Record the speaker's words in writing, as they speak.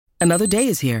Another day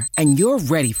is here, and you're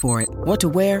ready for it. What to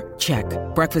wear? Check.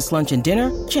 Breakfast, lunch, and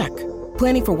dinner? Check.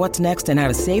 Planning for what's next and how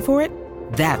to save for it?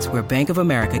 That's where Bank of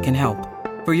America can help.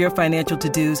 For your financial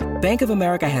to-dos, Bank of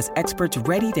America has experts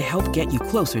ready to help get you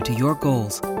closer to your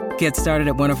goals. Get started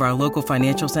at one of our local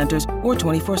financial centers or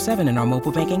 24/7 in our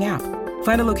mobile banking app.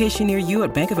 Find a location near you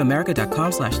at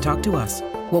bankofamerica.com/talktous.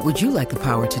 What would you like the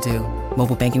power to do?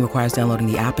 Mobile banking requires downloading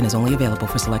the app and is only available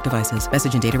for select devices.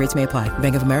 Message and data rates may apply.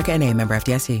 Bank of America N.A., member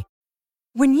FDIC.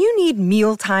 When you need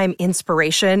mealtime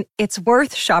inspiration, it's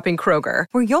worth shopping Kroger,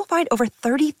 where you'll find over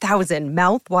 30,000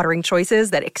 mouth-watering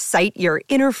choices that excite your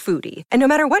inner foodie. And no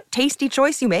matter what tasty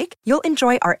choice you make, you'll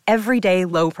enjoy our everyday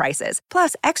low prices,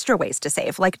 plus extra ways to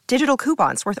save, like digital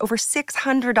coupons worth over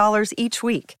 $600 each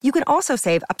week. You can also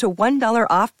save up to $1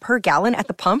 off per gallon at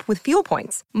the pump with fuel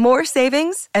points. More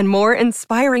savings and more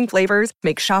inspiring flavors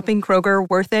make shopping Kroger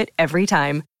worth it every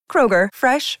time. Kroger,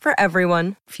 fresh for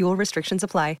everyone. Fuel restrictions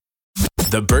apply.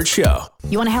 The Burt Show.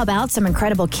 You want to help out some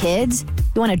incredible kids?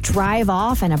 You want to drive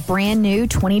off in a brand new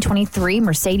 2023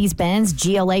 Mercedes-Benz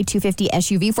GLA 250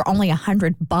 SUV for only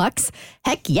 $100?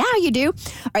 Heck yeah, you do.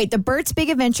 All right, the Burt's Big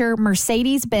Adventure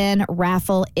Mercedes-Benz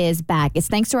raffle is back. It's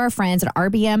thanks to our friends at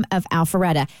RBM of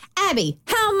Alpharetta. Abby,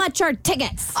 how much are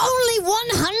tickets? Only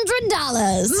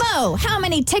 $100. Mo, how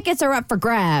many tickets are up for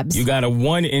grabs? You got a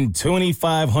 1 in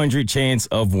 2,500 chance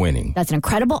of winning. That's an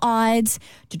incredible odds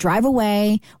to drive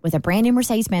away with a brand new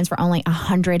Mercedes-Benz for only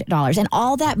 $100. And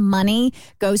all that money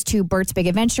goes to Burt's Big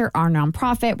Adventure, our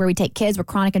nonprofit, where we take kids with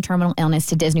chronic and terminal illness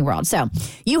to Disney World. So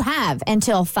you have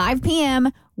until 5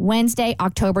 p.m. Wednesday,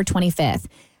 October 25th.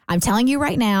 I'm telling you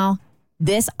right now,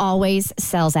 this always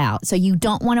sells out. So you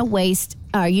don't want to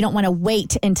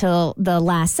wait until the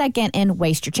last second and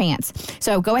waste your chance.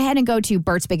 So go ahead and go to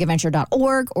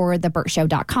burtsbigadventure.org or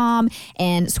theburtshow.com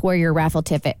and score your raffle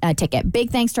ticket.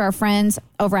 Big thanks to our friends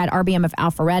over at RBM of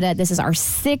Alpharetta. This is our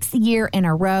 6th year in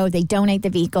a row. They donate the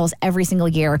vehicles every single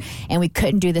year, and we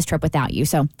couldn't do this trip without you.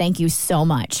 So thank you so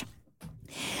much.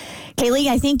 Kaylee,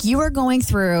 I think you are going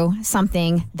through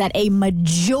something that a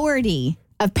majority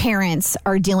of parents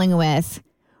are dealing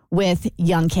with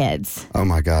young kids. Oh,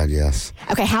 my God, yes.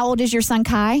 Okay, how old is your son,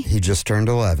 Kai? He just turned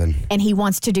 11. And he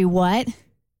wants to do what?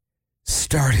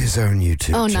 Start his own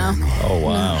YouTube channel. Oh,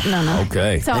 wow. No.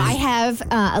 Okay. So I have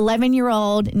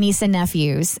 11-year-old niece and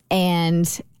nephews,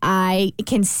 and I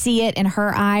can see it in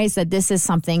her eyes that this is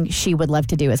something she would love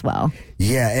to do as well.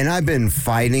 Yeah, and I've been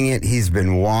fighting it. He's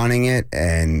been wanting it,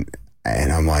 and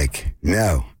I'm like,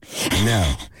 no.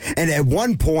 And at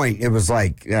one point, it was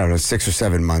like, I don't know, 6 or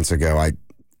 7 months ago, I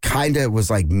kind of was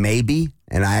like, maybe.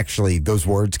 And I actually, those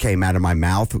words came out of my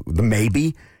mouth, the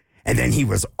maybe. And then he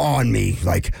was on me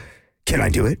like, can I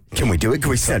do it? Can we do it? Can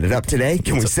we set it up today?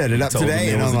 Can we set it up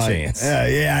today? And I'm like,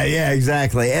 yeah,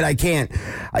 exactly. And I can't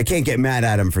get mad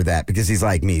at him for that because he's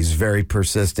like me. He's very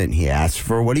persistent. He asks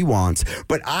for what he wants.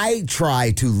 But I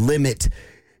try to limit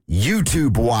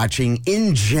YouTube watching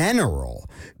in general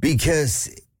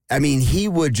because, I mean, he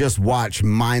would just watch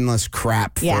mindless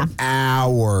crap for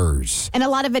hours. And a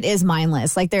lot of it is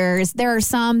mindless. Like there are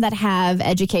some that have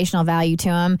educational value to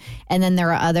them, and then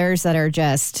there are others that are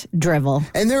just drivel.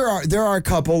 And there are a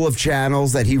couple of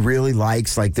channels that he really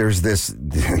likes. Like there's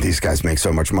these guys make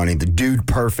so much money. The Dude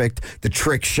Perfect, the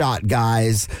Trick Shot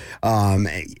guys, and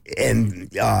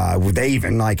they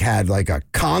even like had like a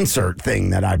concert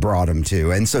thing that I brought him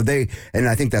to. And so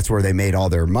I think that's where they made all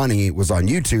their money was on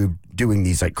YouTube, doing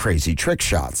these like crazy trick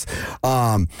shots.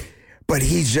 But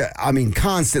he's just, I mean,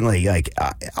 constantly like,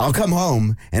 I'll come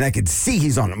home and I could see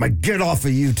he's on it. I'm like, get off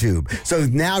of YouTube. So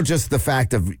now just the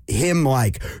fact of him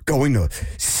like going to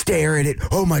stare at it.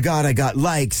 Oh my God, I got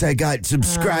likes. I got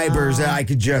subscribers. And I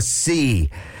could just see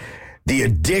the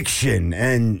addiction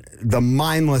and the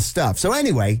mindless stuff. So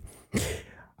anyway,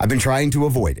 I've been trying to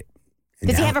avoid it.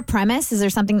 Does he have a premise? Is there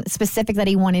something specific that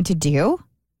he wanted to do?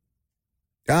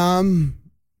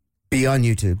 Be on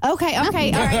YouTube. Okay, all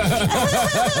right.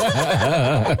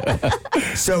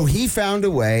 So he found a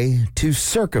way to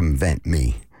circumvent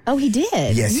me. Oh, he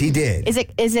did? Yes, he did. Is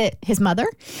it his mother?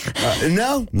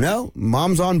 No.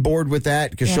 Mom's on board with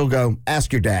that because she'll go,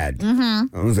 ask your dad.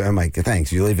 Mm-hmm. I'm like,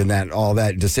 thanks. You're leaving all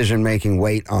that decision-making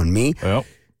weight on me. Well.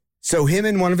 So him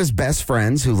and one of his best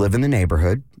friends who live in the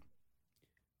neighborhood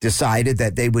decided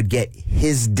that they would get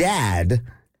his dad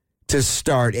to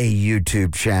start a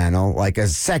YouTube channel, like a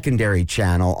secondary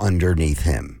channel underneath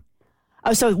him.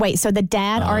 Oh, so wait, so the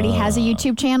dad already has a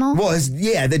YouTube channel? Well,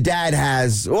 the dad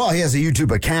has a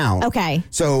YouTube account. Okay.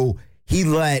 So he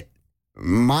let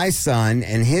my son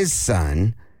and his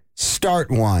son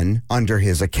start one under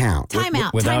his account. Time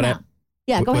out. Without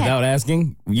Yeah, go ahead. Without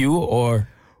asking you or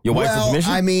your wife for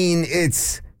permission? I mean,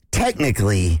 it's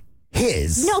technically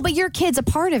his. No, but your kid's a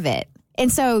part of it.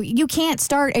 And so you can't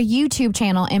start a YouTube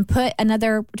channel and put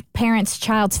another parent's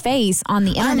child's face on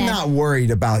the I'm internet. not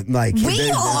worried about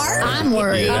We are. I'm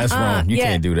worried. Yeah, that's wrong. You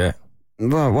can't do that.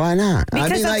 Well, why not?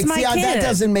 Because that's my kid. That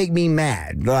doesn't make me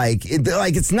mad.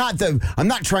 It's not I'm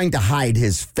not trying to hide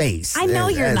his face. I know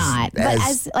you're not. But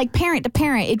as like parent to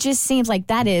parent, it just seems like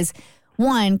that is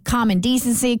one, common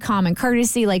decency, common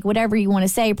courtesy, like whatever you want to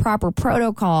say, proper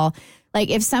protocol. Like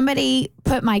if somebody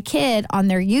put my kid on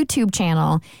their YouTube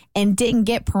channel and didn't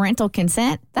get parental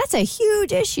consent, that's a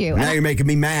huge issue. Now you're making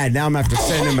me mad. Now I'm going to have to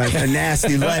send him a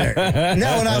nasty letter. No,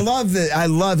 and I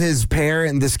love his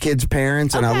this kid's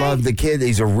parents, and I love the kid.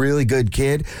 He's a really good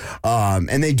kid.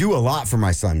 And they do a lot for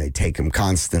my son. They take him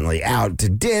constantly out to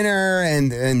dinner,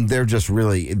 and they're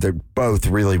both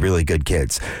really, really good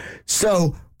kids.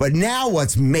 So, but now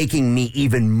what's making me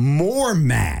even more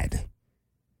mad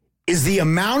is the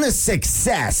amount of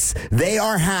success they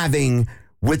are having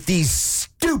with these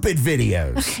stupid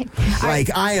videos.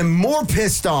 I am more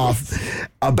pissed off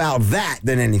about that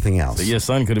than anything else. So your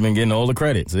son could have been getting all the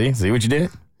credit. See what you did?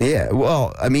 Yeah,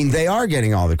 well, I mean, they are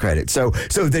getting all the credit. So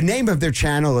the name of their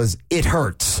channel is It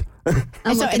Hurts. And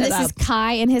this is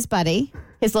Kai and his buddy,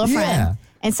 his little friend. Yeah.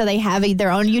 And so they have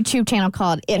their own YouTube channel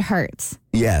called It Hurts.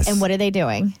 Yes. And what are they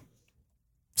doing?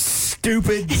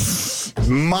 Stupid,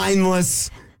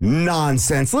 mindless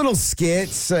nonsense, little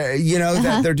skits,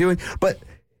 that they're doing. But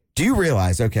do you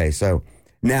realize, okay, so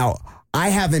now I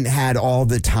haven't had all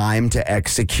the time to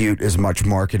execute as much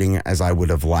marketing as I would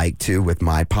have liked to with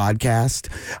my podcast.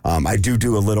 I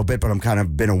do a little bit, but I'm kind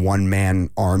of been a one-man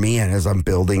army, and as I'm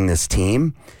building this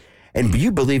team. And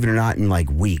you believe it or not, in like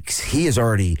weeks, he has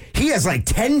like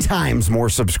 10 times more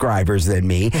subscribers than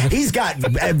me. He's got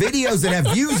videos that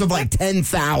have views of like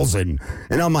 10,000.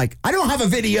 And I'm like, I don't have a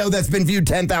video that's been viewed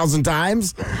 10,000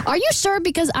 times. Are you sure?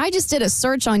 Because I just did a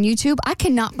search on YouTube. I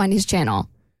cannot find his channel.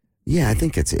 Yeah, I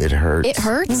think It Hurts. It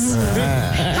Hurts?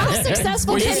 How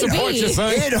successful can it be?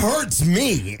 It hurts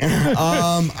me.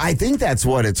 I think that's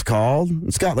what it's called.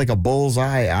 It's got like a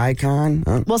bullseye icon.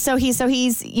 Well, so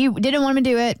he's you didn't want him to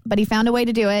do it, but he found a way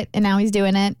to do it, and now he's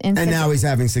doing it. And now he's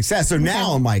having success. So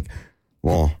now I'm like,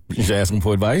 well, you should ask him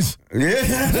for advice.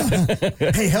 Yeah.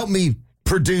 Hey, help me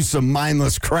produce some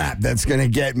mindless crap that's going to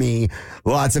get me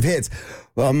lots of hits.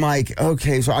 Well, I'm like,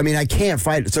 okay, so I mean, I can't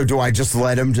fight it. So do I just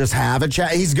let him just have a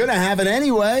chat? He's going to have it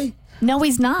anyway. No,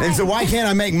 he's not. And so why can't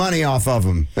I make money off of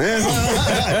him?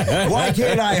 Why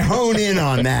can't I hone in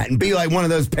on that and be like one of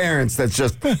those parents that's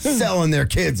just selling their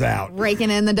kids out?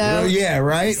 Raking in the dough. Yeah,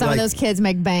 right? Some of those kids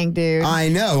make bank, dude. I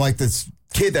know, like this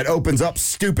kid that opens up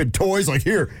stupid toys, like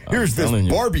here's this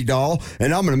Barbie doll,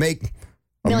 and I'm going to make...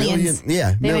 Millions.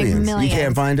 Millions. You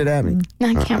can't find it, Abby? No,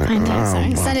 I can't find it.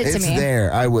 Sorry. Send it to it's me. It's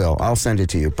there. I will. I'll send it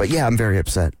to you. But yeah, I'm very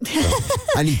upset. So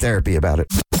I need therapy about it.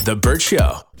 The Bert Show.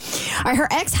 All right, her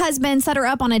ex-husband set her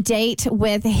up on a date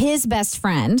with his best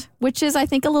friend, which is, I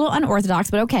think, a little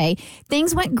unorthodox, but okay.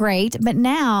 Things went great, but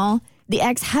now the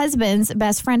ex-husband's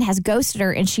best friend has ghosted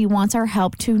her, and she wants our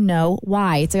help to know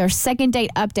why. It's our second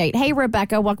date update. Hey,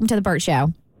 Rebecca, welcome to the Bert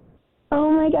Show. Oh,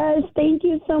 my gosh. Thank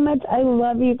you so much. I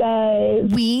love you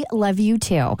guys. We love you,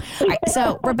 too. All right,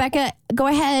 so, Rebecca, go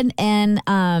ahead and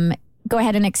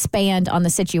expand on the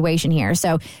situation here.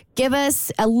 So give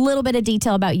us a little bit of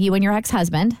detail about you and your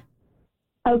ex-husband.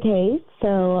 Okay.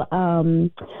 So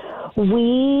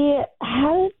we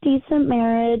had a decent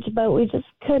marriage, but we just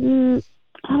couldn't,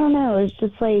 I don't know. It was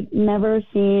just like never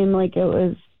seemed like it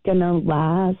was going to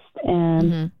last.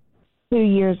 And 2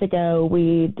 years ago,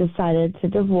 we decided to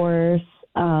divorce.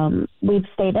 We've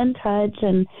stayed in touch,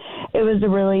 and it was a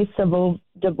really civil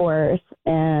divorce.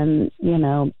 And,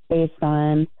 based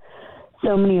on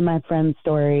so many of my friends'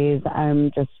 stories,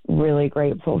 I'm just really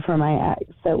grateful for my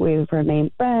ex that we've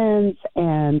remained friends.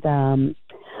 And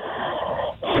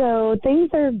so things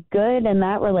are good in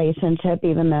that relationship,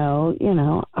 even though,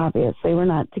 obviously we're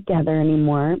not together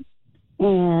anymore.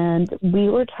 And we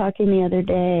were talking the other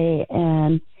day,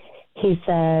 and he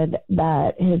said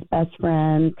that his best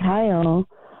friend, Kyle,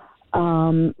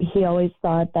 he always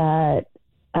thought that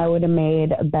I would have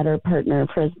made a better partner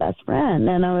for his best friend.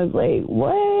 And I was like,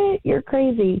 what? You're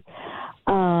crazy.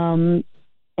 And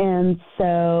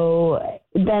so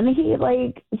then he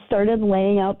started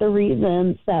laying out the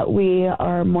reasons that we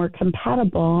are more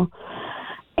compatible.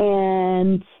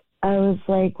 And I was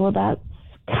like, well, that's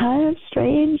kind of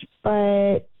strange,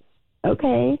 but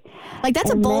okay.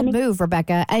 That's a bold move,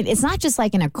 Rebecca. It's not just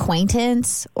like an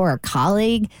acquaintance or a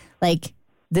colleague.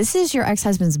 This is your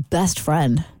ex-husband's best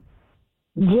friend.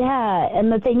 Yeah.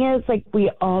 And the thing is,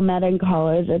 we all met in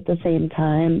college at the same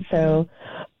time. So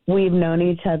we've known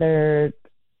each other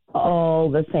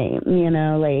the same,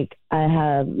 like I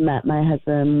have met my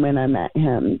husband when I met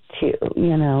him too,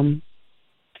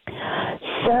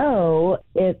 So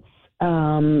it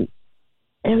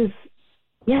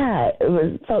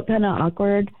felt kind of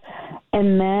awkward.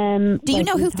 And then, do you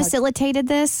know who facilitated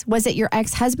this? Was it your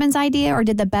ex-husband's idea, or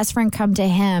did the best friend come to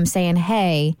him saying,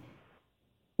 "Hey,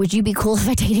 would you be cool if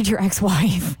I dated your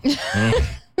ex-wife?"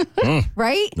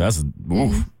 Right? That's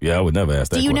oof. Yeah, I would never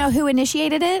ask that. Do you know who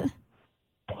initiated it?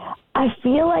 I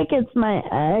feel like it's my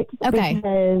ex. Okay.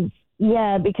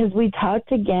 Because we talked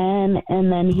again,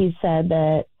 and then he said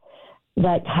that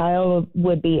Kyle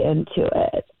would be into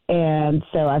it. And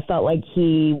so I felt like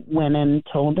he went and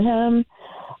told him.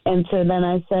 And so then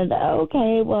I said,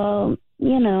 okay, well,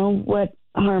 what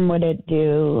harm would it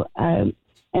do? And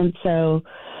so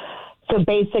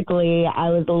basically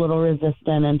I was a little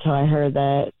resistant until I heard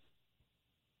that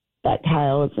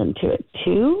Kyle was into it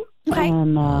too. Okay.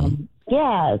 And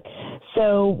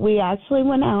so we actually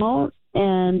went out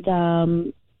and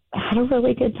had a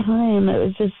really good time. It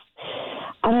was just,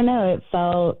 I don't know, it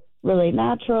felt really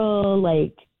natural.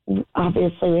 Like,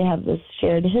 obviously we have this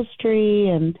shared history,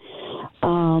 and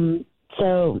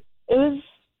so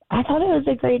I thought it was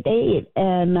a great date,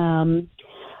 and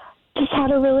just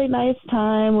had a really nice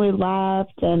time. We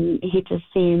laughed, and he just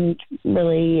seemed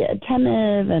really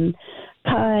attentive and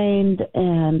kind,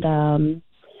 and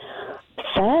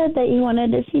said that he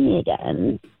wanted to see me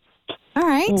again. All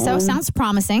right, so sounds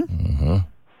promising. Mm-hmm.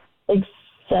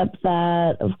 Except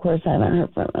that, of course, I haven't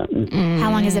heard from him.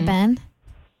 How long has it been?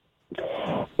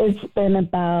 It's been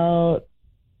about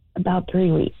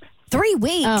 3 weeks. 3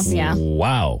 weeks? Oh, yeah.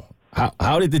 Wow.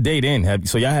 How did the date end?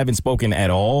 So y'all haven't spoken at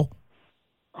all?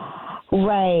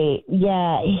 Right.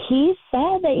 Yeah. He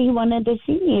said that he wanted to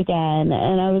see me again.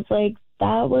 And I was like,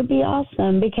 that would be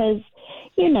awesome because,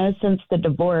 since the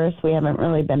divorce, we haven't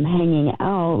really been hanging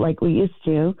out like we used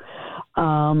to.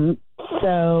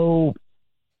 So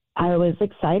I was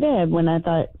excited when I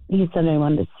thought he said he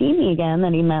wanted to see me again,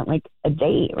 that he meant like a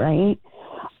date, right?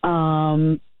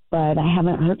 But I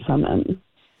haven't heard from him.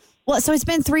 Well, so it's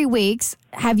been 3 weeks.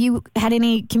 Have you had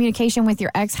any communication with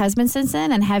your ex-husband since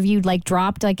then? And have you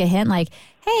dropped a hint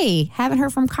hey, haven't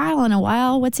heard from Kyle in a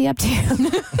while. What's he up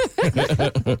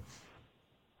to?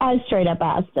 I straight up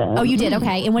asked him. Oh, you did?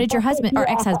 Okay. And what did your husband or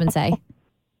ex-husband say?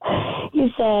 He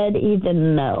said he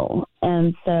didn't know.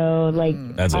 And so,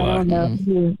 That's a I lie. don't know if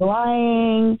he's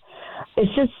lying.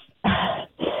 It's just,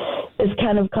 it's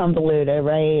kind of convoluted,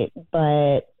 right?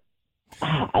 But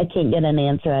I can't get an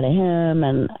answer out of him.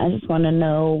 And I just want to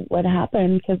know what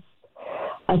happened because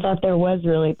I thought there was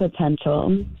really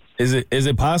potential. Is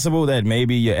it possible that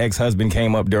maybe your ex-husband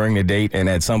came up during the date and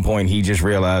at some point he just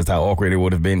realized how awkward it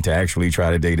would have been to actually try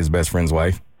to date his best friend's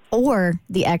wife? Or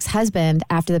the ex-husband,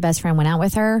 after the best friend went out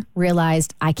with her,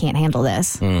 realized, I can't handle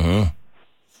this. Mm-hmm.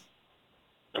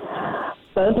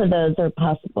 Both of those are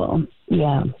possible.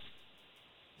 Yeah.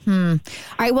 All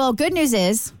right. Well, good news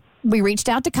is we reached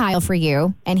out to Kyle for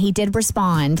you, and he did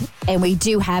respond, and we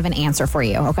do have an answer for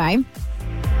you, okay?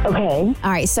 Okay.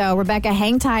 All right. So, Rebecca,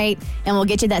 hang tight, and we'll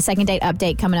get you that second date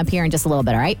update coming up here in just a little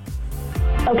bit, all right?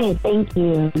 Okay. Thank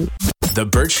you. The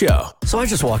Burt Show. So I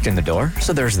just walked in the door,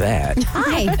 so there's that.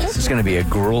 Hi. This is going to be a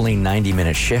grueling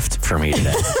 90-minute shift for me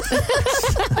today.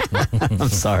 I'm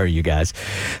sorry, you guys.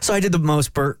 So I did the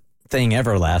most Burt thing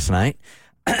ever last night.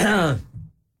 I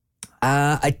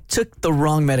took the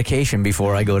wrong medication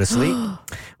before I go to sleep,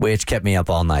 which kept me up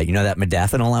all night. You know that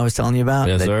modafinil I was telling you about?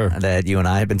 Yes, sir. That you and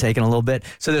I have been taking a little bit?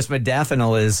 So this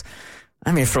modafinil is,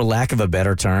 for lack of a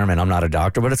better term, and I'm not a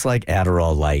doctor, but it's like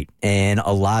Adderall Light. And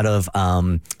a lot of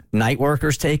night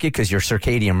workers take it because your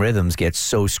circadian rhythms get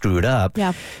so screwed up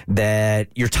that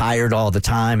you're tired all the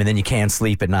time and then you can't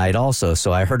sleep at night also.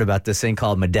 So I heard about this thing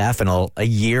called modafinil a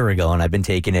year ago, and I've been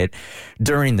taking it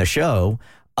during the show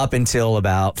up until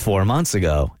about 4 months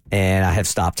ago. And I have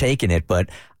stopped taking it, but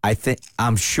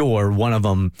I'm sure one of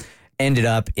them ended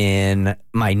up in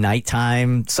my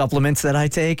nighttime supplements that I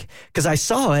take because I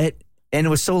saw it. And it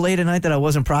was so late at night that I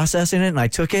wasn't processing it, and I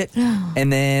took it.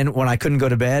 And then when I couldn't go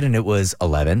to bed, and it was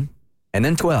 11, and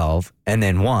then 12, and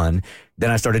then 1, then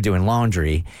I started doing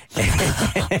laundry,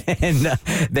 and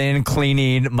then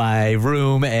cleaning my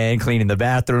room and cleaning the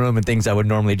bathroom and things I would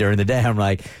normally during the day. I'm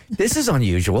like, this is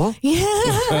unusual. Yeah.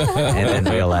 And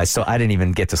then realized, so I didn't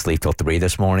even get to sleep till 3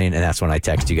 this morning, and that's when I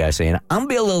texted you guys saying, I'm going to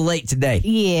be a little late today.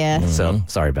 Yeah. So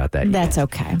sorry about that. That's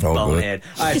okay. Bonehead.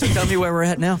 All right, so tell me where we're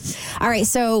at now. All right,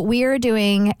 so we are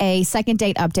doing a second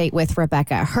date update with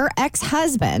Rebecca. Her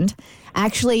ex-husband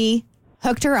actually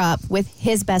hooked her up with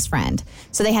his best friend.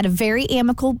 So they had a very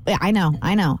amicable, I know.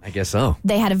 I guess so.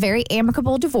 They had a very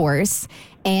amicable divorce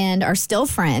and are still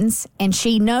friends. And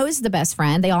she knows the best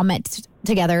friend. They all met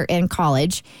together in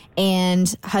college.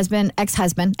 And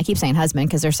ex-husband, I keep saying husband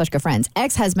because they're such good friends.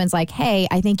 Ex-husband's like, hey,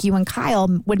 I think you and Kyle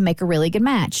would make a really good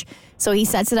match. So he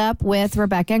sets it up with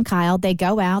Rebecca and Kyle. They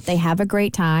go out. They have a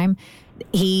great time.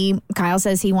 Kyle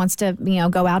says he wants to,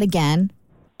 go out again.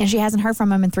 And she hasn't heard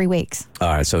from him in 3 weeks. All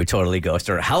right, so he totally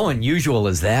ghosted her. How unusual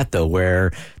is that, though,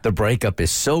 where the breakup is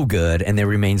so good and they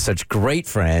remain such great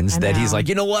friends that he's like,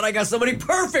 you know what? I got somebody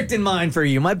perfect in mind for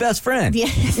you, my best friend. Yeah.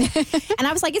 And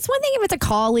I was like, it's one thing if it's a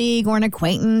colleague or an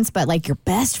acquaintance, but like your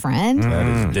best friend?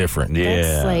 That is different.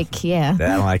 That's like, yeah. I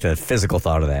don't like the physical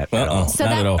thought of that at all. So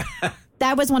Not at all.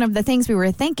 That was one of the things we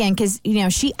were thinking because,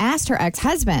 she asked her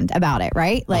ex-husband about it,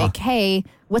 right? Like, hey,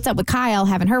 what's up with Kyle?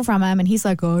 Haven't heard from him. And he's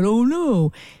like, I don't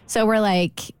know. So we're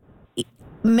like,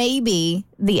 maybe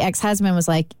the ex-husband was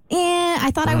like,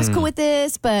 I thought I was cool with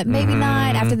this, but maybe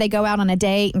not. After they go out on a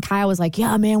date and Kyle was like,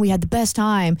 yeah, man, we had the best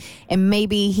time. And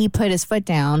maybe he put his foot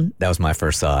down. That was my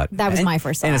first thought. My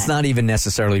first thought. And it's not even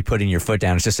necessarily putting your foot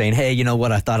down. It's just saying, hey, you know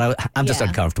what? I thought I'm just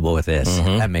uncomfortable with this.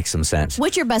 That makes some sense.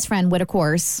 Which your best friend would, of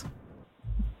course,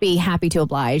 be happy to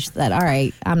oblige that, all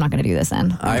right, I'm not going to do this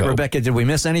then. All right, Rebecca, did we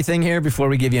miss anything here before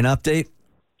we give you an update?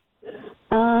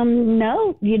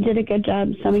 No, you did a good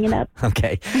job summing it up.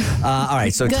 Okay. All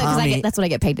right, so Good, Tommy. that's what I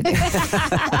get paid to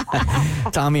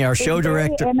do. Tommy, our show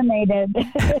director. Animated.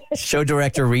 Show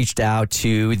director reached out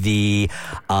to the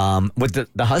husband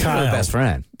or the best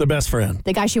friend? The best friend.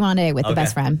 The guy she wanted to date with, the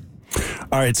best friend.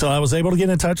 All right, so I was able to get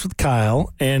in touch with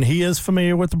Kyle, and he is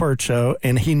familiar with the Burt Show,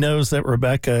 and he knows that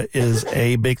Rebecca is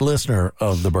a big listener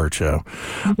of the Burt Show.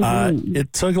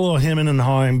 It took a little hemming and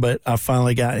hawing, but I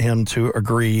finally got him to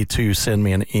agree to send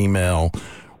me an email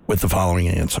with the following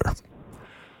answer.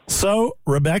 So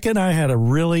Rebecca and I had a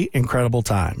really incredible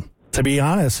time. To be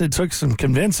honest, it took some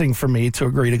convincing for me to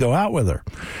agree to go out with her.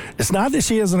 It's not that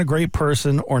she isn't a great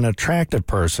person or an attractive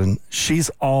person. She's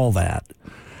all that.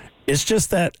 It's just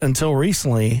that until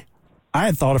recently, I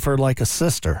had thought of her like a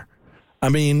sister. I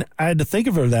mean, I had to think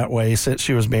of her that way since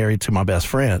she was married to my best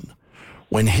friend.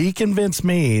 When he convinced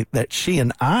me that she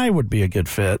and I would be a good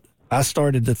fit, I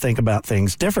started to think about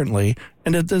things differently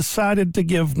and had decided to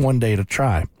give one date a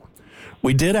try.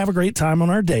 We did have a great time on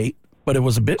our date, but it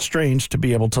was a bit strange to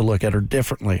be able to look at her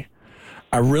differently.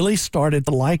 I really started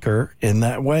to like her in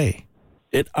that way.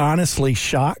 It honestly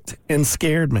shocked and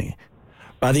scared me.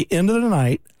 By the end of the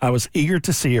night, I was eager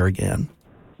to see her again.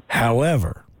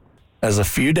 However, as a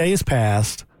few days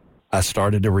passed, I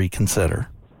started to reconsider.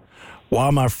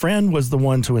 While my friend was the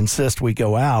one to insist we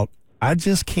go out, I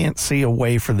just can't see a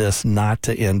way for this not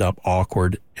to end up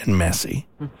awkward and messy.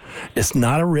 It's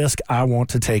not a risk I want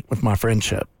to take with my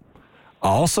friendship. I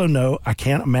also know I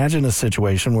can't imagine a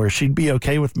situation where she'd be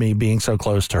okay with me being so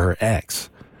close to her ex.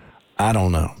 I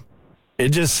don't know. It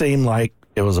just seemed like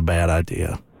it was a bad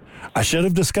idea. I should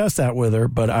have discussed that with her,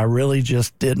 but I really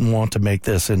just didn't want to make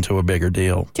this into a bigger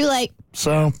deal. Too late.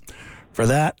 So, for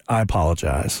that, I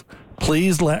apologize.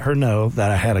 Please let her know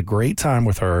that I had a great time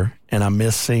with her, and I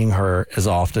miss seeing her as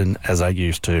often as I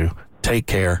used to. Take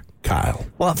care, Kyle.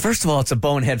 Well, first of all, it's a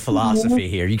bonehead philosophy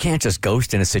here. You can't just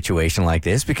ghost in a situation like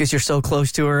this because you're so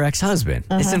close to her ex-husband.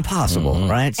 It's impossible,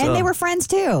 right? And they were friends,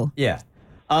 too. Yeah.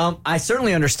 I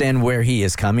certainly understand where he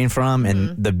is coming from,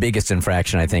 and the biggest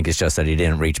infraction, I think, is just that he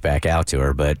didn't reach back out to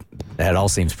her, but that all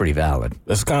seems pretty valid.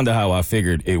 That's kind of how I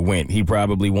figured it went. He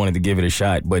probably wanted to give it a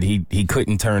shot, but he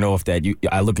couldn't turn off that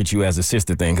I look at you as a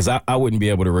sister thing, because I wouldn't be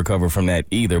able to recover from that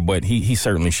either, but he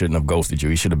certainly shouldn't have ghosted you.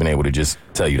 He should have been able to just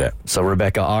tell you that. So,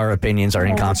 Rebecca, our opinions are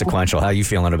inconsequential. How are you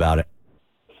feeling about it?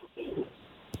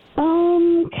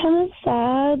 Kind of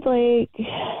sad,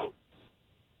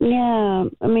 yeah,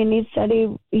 I mean, he said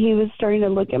he was starting to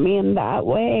look at me in that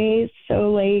way.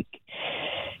 So, it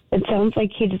sounds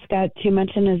like he just got too much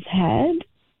in his head.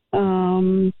 I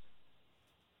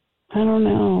don't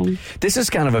know. This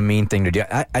is kind of a mean thing to do.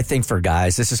 I think for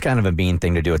guys, this is kind of a mean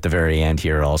thing to do at the very end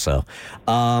here also.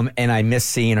 And I miss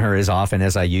seeing her as often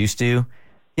as I used to. You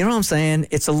know what I'm saying?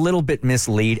 It's a little bit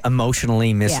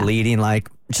emotionally misleading. Yeah.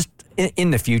 Just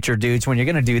in the future, dudes, when you're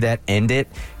going to do that, end it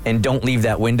and don't leave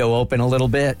that window open a little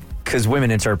bit, because women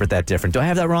interpret that different. Do I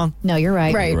have that wrong? No, you're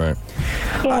right. Right.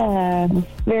 Yeah,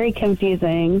 very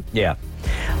confusing. Yeah.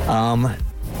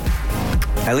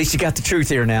 At least you got the truth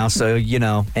here now, so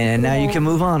and now you can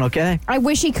move on, okay? I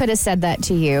wish he could have said that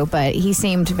to you, but he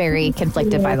seemed very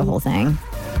conflicted by the whole thing.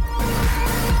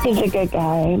 He's a good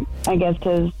guy. I guess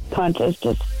his conscience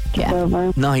just took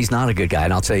over. No, he's not a good guy,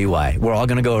 and I'll tell you why. We're all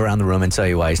going to go around the room and tell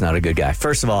you why he's not a good guy.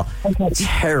 First of all,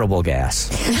 terrible gas.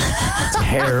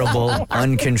 Terrible,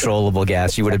 uncontrollable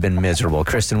gas. You would have been miserable.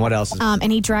 Kristen, what else?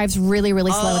 And he drives really,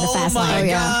 really slow in the fast lane. Oh, my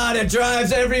God. It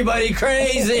drives everybody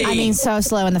crazy. I mean, so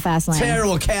slow in the fast lane.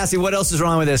 Terrible. Cassie, what else is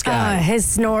wrong with this guy? His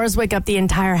snores wake up the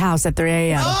entire house at 3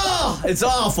 a.m. Oh, it's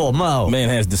awful, Mo. Man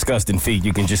has disgusting feet.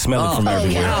 You can just smell it from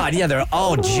everywhere. God, yeah, they're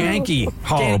all janky.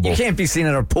 Horrible. You can't be seen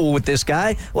at a pool with this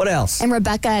guy. What else? And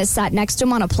Rebecca sat next to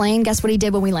him on a plane. Guess what he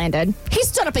did when we landed? He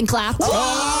stood up and clapped. Oh!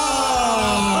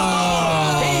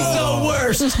 He's the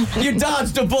worst. You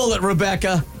dodged a bullet,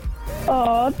 Rebecca.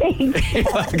 Oh, thanks.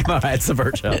 All right, it's the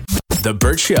Bert Show. The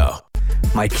Bert Show.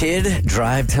 My kid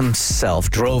drove himself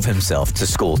to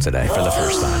school today for the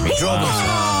first time. He drove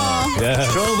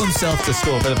himself to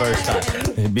school for the first time.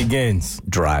 It begins.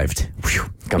 Drived. Whew,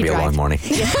 gonna be a long morning.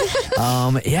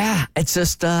 Yeah, it's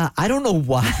just, I don't know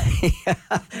why.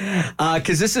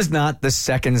 Because this is not the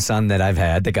second son that I've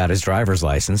had that got his driver's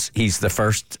license. He's the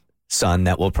first son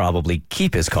that will probably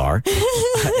keep his car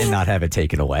and not have it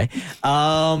taken away.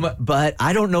 But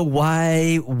I don't know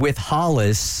why with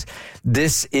Hollis,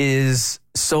 this is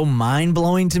so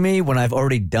mind-blowing to me when I've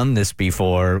already done this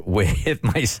before with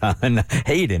my son,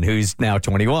 Hayden, who's now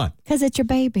 21. Because it's your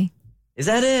baby. Is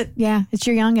that it? Yeah, it's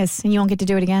your youngest, and you won't get to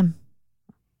do it again.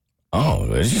 Oh,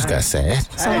 it just got sad.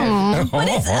 I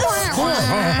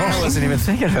wasn't even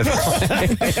thinking of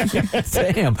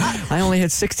that. Damn, I only had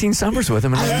 16 summers with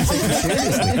him, and I didn't take him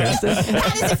seriously, Kristen. How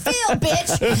does it feel,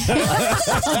 bitch?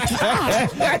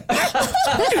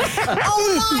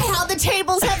 Oh my, how the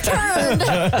tables have turned.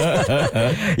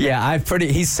 Yeah,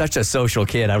 he's such a social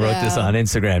kid. I wrote this on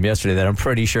Instagram yesterday that I'm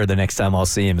pretty sure the next time I'll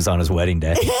see him is on his wedding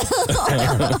day.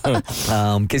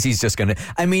 Because he's just going to,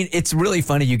 I mean, it's really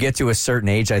funny. You get to a certain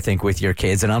age, I think, with your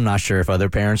kids, and I'm not sure if other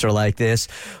parents are like this,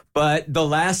 but the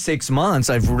last 6 months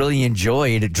I've really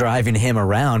enjoyed driving him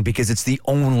around because it's the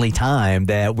only time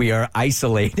that we are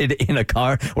isolated in a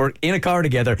car. We're in a car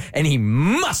together and he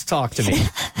must talk to me.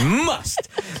 Must.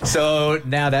 So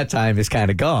now that time is kind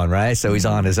of gone, right? So he's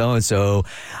on his own. So,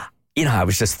 I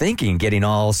was just thinking, getting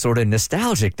all sort of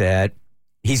nostalgic that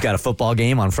he's got a football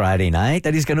game on Friday night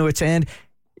that he's going to attend.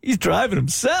 He's driving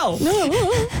himself.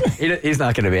 He's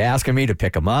not going to be asking me to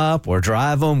pick him up or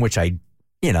drive him, which I,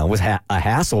 was a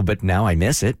hassle, but now I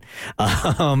miss it.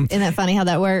 Isn't that funny how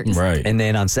that works? Right. And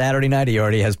then on Saturday night, he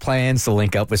already has plans to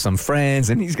link up with some friends,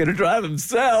 and he's going to drive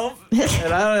himself.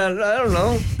 And I don't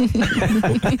know.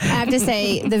 I have to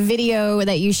say, the video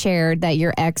that you shared that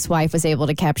your ex-wife was able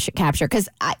to capture, because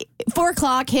 4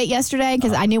 o'clock hit yesterday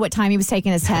because I knew what time he was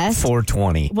taking his test.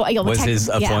 4:20 was his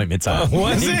appointment time.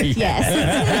 Was it?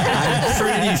 Yes. I'm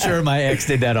pretty sure my ex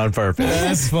did that on purpose.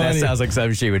 That's funny. That sounds like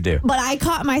something she would do. But I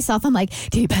caught myself. I'm like,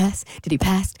 did he pass? Did he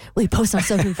pass? Will he post on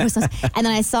social? And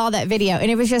then I saw that video, and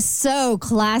it was just so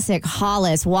classic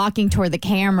Hollis walking toward the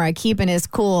camera, keeping his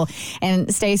cool.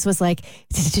 And Stace was like,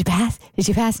 did you pass? Did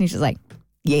you pass? And he's just like,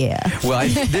 yeah. Well,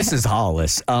 this is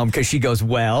Hollis, because she goes,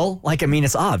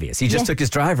 it's obvious. He just took his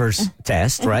driver's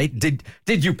test, right? Did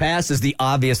you pass is the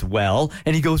obvious well?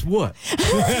 And he goes, what?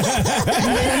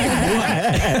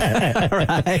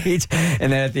 Right?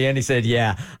 And then at the end he said,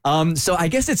 yeah. So I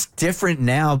guess it's different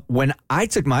now. When I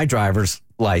took my driver's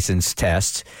license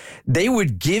test, they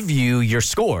would give you your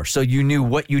score. So you knew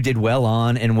what you did well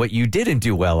on and what you didn't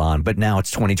do well on. But now it's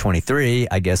 2023,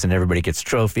 I guess, and everybody gets a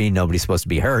trophy. Nobody's supposed to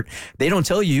be hurt. They don't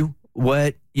tell you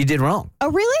what you did wrong. Oh,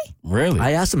 really? Really?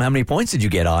 I asked him how many points did you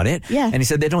get on it? Yeah. And he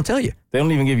said they don't tell you. They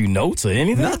don't even give you notes or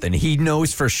anything? Nothing. He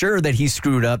knows for sure that he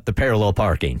screwed up the parallel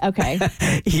parking. Okay.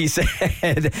 He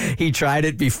said he tried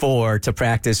it before to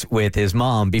practice with his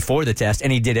mom before the test,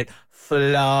 and he did it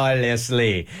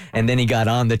flawlessly. And then he got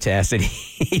on the test, and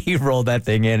he rolled that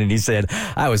thing in, and he said,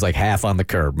 I was like half on the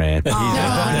curb, man.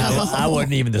 I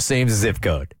wasn't even the same zip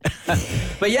code.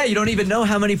 But yeah, you don't even know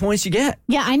how many points you get.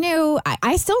 Yeah, I knew.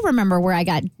 I still remember where I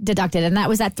got deducted, and that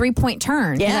was that 3-point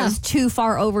turn. Yeah. I was too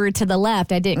far over to the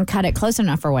left. I didn't cut it close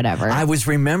enough or whatever. I was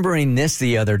remembering this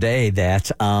the other day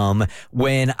that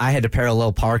when I had to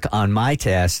parallel park on my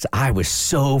test, I was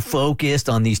so focused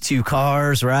on these two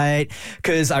cars, right?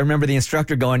 Because I remember the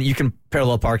instructor going, you can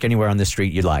parallel park anywhere on the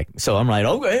street you'd like. So I'm like,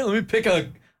 okay, let me pick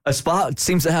a a spot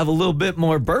seems to have a little bit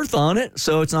more berth on it,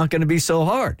 so it's not going to be so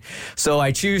hard. So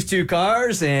I choose 2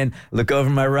 cars and look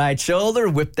over my right shoulder,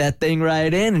 whip that thing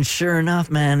right in, and sure enough,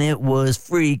 man, it was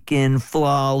freaking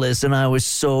flawless, and I was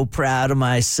so proud of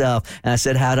myself. And I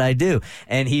said, how'd I do?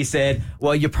 And he said,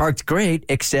 well, you parked great,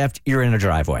 except you're in a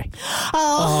driveway.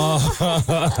 Oh.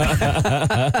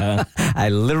 I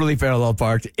literally parallel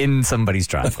parked in somebody's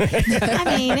driveway.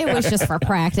 I mean, it was just for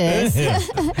practice.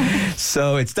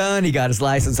 So it's done. He got his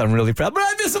license. I'm really proud, but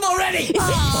I miss him already.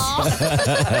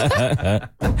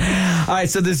 All right,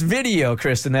 so this video,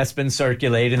 Kristen, that's been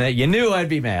circulating that you knew I'd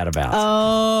be mad about.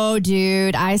 Oh,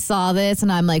 dude, I saw this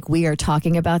and I'm like, we are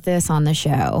talking about this on the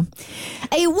show.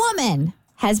 A woman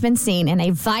has been seen in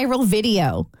a viral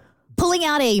video pulling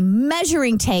out a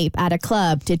measuring tape at a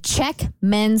club to check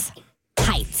men's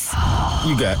heights.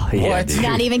 You got what?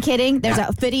 Not even kidding. There's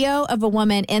a video of a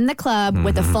woman in the club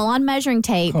with a full-on measuring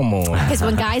tape. Come on. Because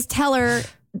when guys tell her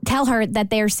that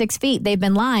they're 6 feet, they've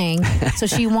been lying. So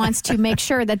she wants to make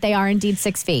sure that they are indeed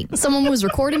 6 feet. Someone was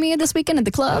recording me this weekend at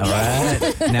the club. All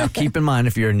right. Now, keep in mind,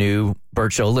 if you're a new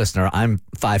Burt Show listener, I'm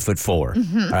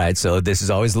 5'4". All right, so this is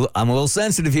always, I'm a little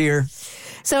sensitive here.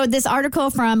 So this article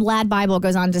from Lad Bible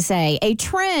goes on to say, a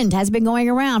trend has been going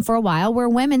around for a while where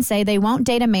women say they won't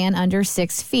date a man under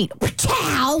 6 feet.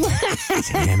 Cow!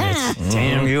 Damn it.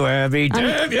 Damn you, Abby.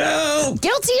 Damn you!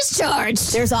 Guilty as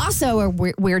charged. There's also a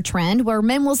weird trend where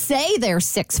men will say they're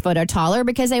 6 foot or taller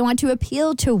because they want to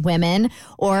appeal to women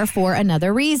or for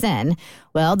another reason.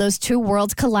 Well, those two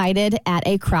worlds collided at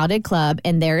a crowded club,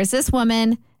 and there is this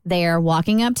woman there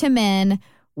walking up to men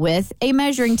with a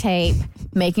measuring tape,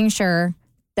 making sure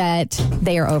that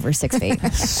they are over 6 feet.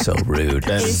 So rude.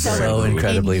 That is so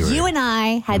incredibly rude. You and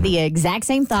I had the exact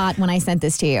same thought when I sent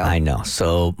this to you. I know.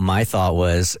 So my thought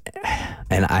was,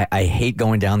 and I hate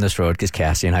going down this road because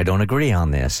Cassie and I don't agree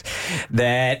on this,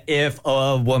 that if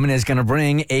a woman is going to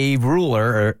bring a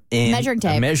ruler or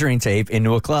measuring tape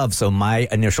into a club, so my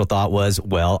initial thought was,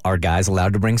 well, are guys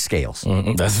allowed to bring scales?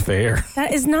 That's fair.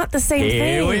 That is not the same thing.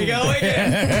 Here we go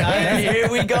again.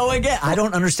 Here we go again. I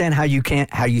don't understand how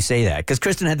you say that, because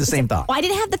Kristen had the same thought. Well, I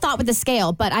didn't have the thought with the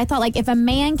scale, but I thought, like, if a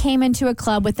man came into a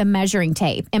club with a measuring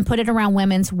tape and put it around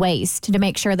women's waist to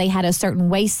make sure they had a certain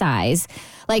waist size,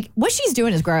 like, what she's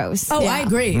doing is gross. Oh, yeah. I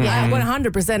agree. Yeah,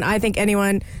 100%. I think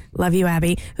anyone, love you,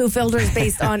 Abby, who filters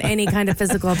based on any kind of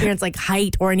physical appearance, like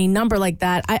height or any number like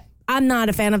that, I'm not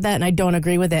a fan of that, and I don't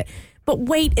agree with it. But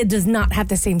weight, it does not have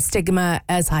the same stigma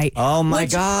as height. Oh, my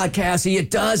God, Cassie,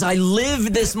 it does. I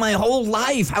lived this my whole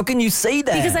life. How can you say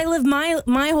that? Because I lived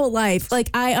my whole life. Like,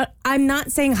 I'm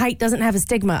not saying height doesn't have a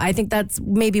stigma. I think that's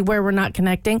maybe where we're not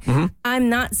connecting. Mm-hmm. I'm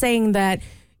not saying that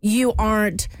you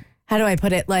aren't, how do I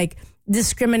put it, like,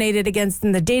 discriminated against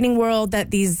in the dating world,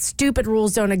 that these stupid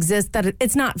rules don't exist, that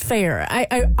it's not fair.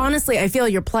 I honestly, I feel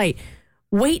your plight.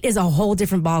 Weight is a whole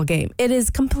different ballgame. It is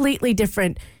completely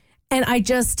different. And I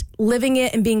just living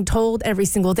it and being told every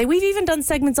single day. We've even done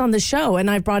segments on the show,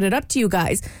 and I've brought it up to you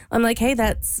guys. I'm like, hey,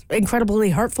 that's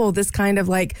incredibly hurtful, this kind of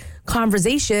like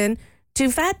conversation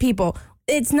to fat people.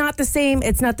 It's not the same.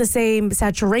 It's not the same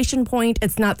saturation point.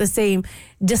 It's not the same.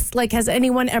 Just like, has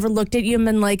anyone ever looked at you and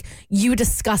been like, you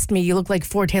disgust me. You look like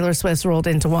 4 Taylor Swifts rolled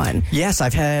into one. Yes,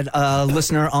 I've had a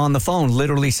listener on the phone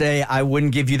literally say, I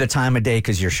wouldn't give you the time of day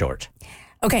because you're short.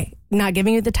 Okay, not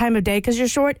giving you the time of day because you're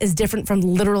short is different from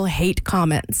literal hate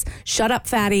comments. Shut up,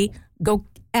 fatty. Go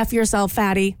F yourself,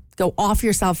 fatty. Go off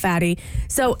yourself, fatty.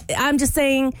 So I'm just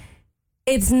saying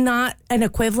it's not an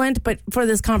equivalent, but for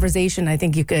this conversation, I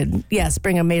think you could, yes,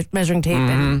 bring a measuring tape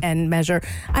and measure.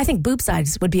 I think boob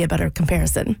size would be a better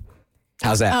comparison.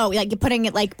 How's that? Oh, like putting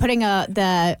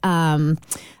the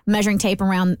measuring tape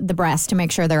around the breast to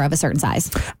make sure they're of a certain size.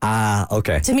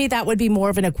 Okay. To me, that would be more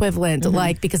of an equivalent,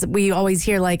 like, because we always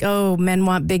hear like, oh, men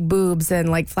want big boobs and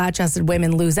like flat-chested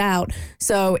women lose out.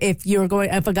 So if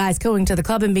a guy's going to the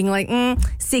club and being like,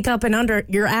 seek up and under,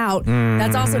 you're out.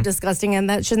 That's also disgusting, and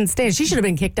that shouldn't stand. She should have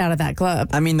been kicked out of that club.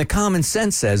 I mean, the common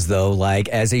sense says, though, like,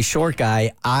 as a short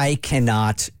guy, I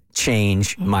cannot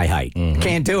change my height.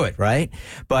 Can't do it, right?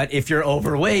 But if you're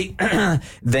overweight,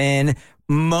 then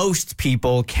most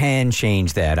people can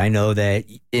change that. I know that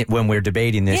when we're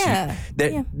debating this,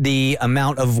 the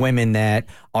amount of women that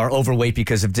are overweight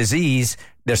because of disease,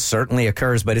 there certainly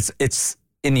occurs, but it's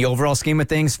in the overall scheme of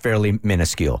things, fairly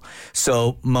minuscule.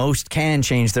 So most can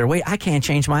change their weight. I can't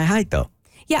change my height, though.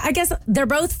 Yeah, I guess they're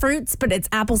both fruits, but it's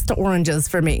apples to oranges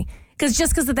for me. Because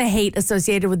just because of the hate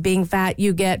associated with being fat,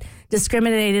 you get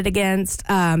discriminated against.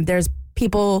 There's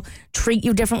people treat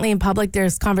you differently in public.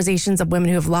 There's conversations of women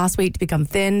who have lost weight to become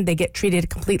thin. They get treated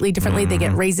completely differently. They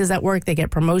get raises at work. They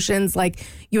get promotions. Like,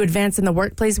 you advance in the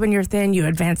workplace when you're thin. You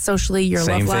advance socially. Your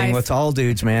Same love life. thing with tall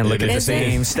dudes, man. Look at the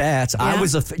same stats.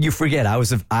 Yeah. You forget. I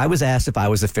was asked if I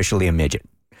was officially a midget.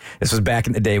 This was back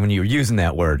in the day when you were using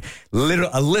that word.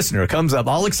 A listener comes up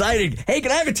all excited. Hey,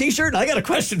 can I have a T-shirt? I got a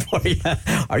question for you.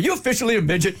 Are you officially a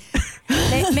midget?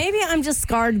 Maybe I'm just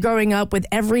scarred growing up with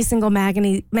every single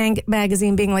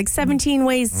magazine being like 17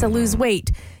 ways to lose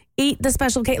weight. Eat the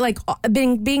special cake, like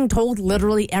being told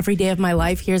literally every day of my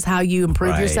life, here's how you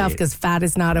improve yourself because fat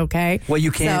is not okay. Well, you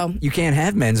can't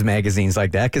have men's magazines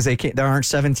like that because there aren't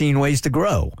 17 ways to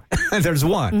grow. There's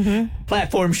one.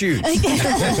 Platform shoes. Well,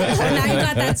 now you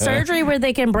got that surgery where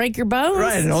they can break your bones.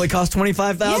 Right, it only costs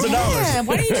 $25,000. Yeah,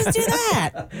 why don't you just do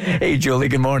that? Hey, Julie,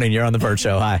 good morning. You're on the Burt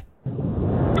Show. Hi.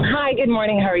 Hi, good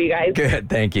morning. How are you guys? Good,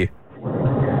 thank you.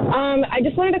 I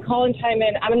just wanted to call and chime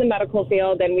in. I'm in the medical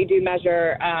field, and we do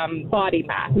measure body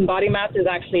mass. And body mass is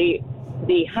actually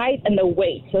the height and the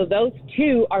weight. So those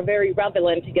two are very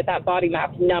relevant to get that body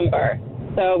mass number.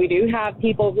 So we do have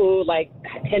people who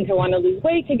tend to want to lose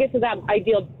weight to get to that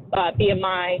ideal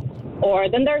BMI. Or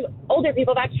then there's older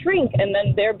people that shrink, and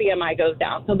then their BMI goes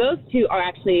down. So those two are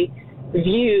actually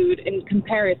viewed in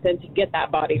comparison to get that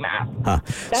body mass.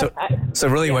 So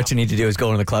really what you need to do is go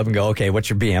into the club and go, okay, what's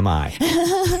your BMI?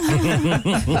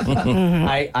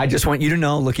 I just want you to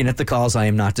know, looking at the calls, I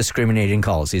am not discriminating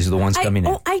calls. These are the ones coming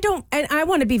in. I don't, and I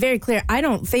want to be very clear. I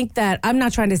don't think that, I'm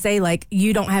not trying to say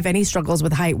you don't have any struggles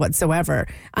with height whatsoever.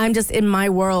 I'm just, in my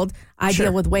world, I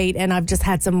deal with weight, and I've just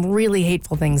had some really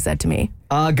hateful things said to me.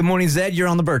 Good morning, Zed. You're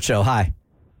on the Burt Show. Hi.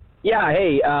 Yeah,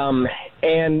 hey,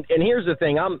 and here's the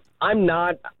thing. I'm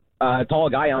not a tall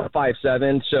guy. I'm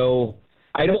 5'7", so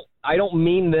I don't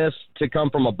mean this to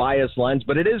come from a biased lens,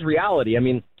 but it is reality. I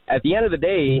mean, at the end of the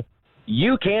day,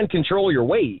 you can control your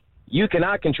weight. You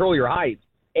cannot control your height.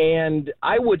 And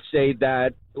I would say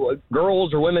that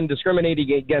girls or women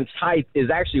discriminating against height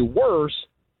is actually worse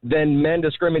than men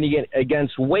discriminating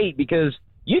against weight, because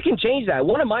you can change that.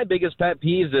 One of my biggest pet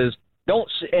peeves is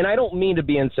and I don't mean to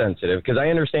be insensitive because I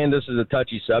understand this is a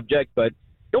touchy subject, but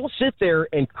don't sit there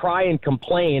and cry and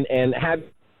complain and have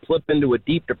slip into a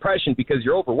deep depression because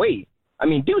you're overweight. I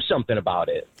mean, do something about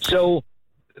it. So,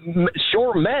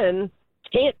 sure, men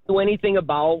can't do anything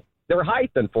about their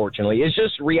height, unfortunately. It's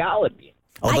just reality.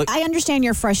 I understand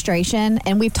your frustration,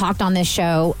 and we've talked on this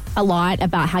show a lot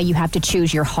about how you have to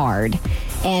choose your hard.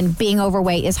 And being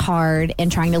overweight is hard,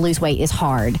 and trying to lose weight is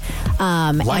hard.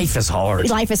 Life is hard.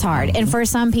 Life is hard. And for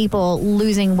some people,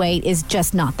 losing weight is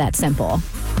just not that simple.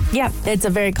 Yeah, it's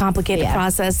a very complicated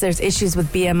process. There's issues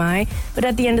with BMI. But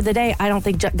at the end of the day, I don't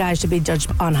think guys should be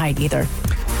judged on height either.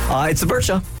 It's the Burt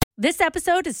Show. This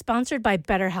episode is sponsored by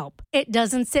BetterHelp. It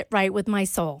doesn't sit right with my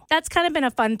soul. That's kind of been a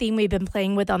fun theme we've been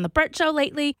playing with on The Burt Show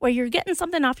lately, where you're getting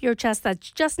something off your chest that's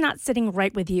just not sitting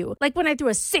right with you. Like when I threw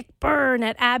a sick burn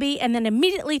at Abby and then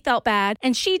immediately felt bad,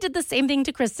 and she did the same thing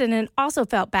to Kristen and also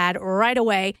felt bad right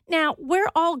away. Now,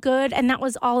 we're all good, and that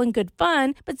was all in good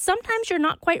fun, but sometimes you're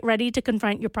not quite ready to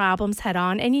confront your problems head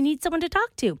on, and you need someone to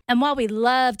talk to. And while we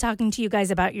love talking to you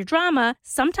guys about your drama,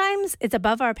 sometimes it's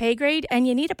above our pay grade, and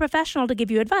you need a professional to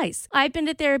give you advice. I've been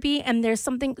to therapy, and there's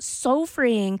something so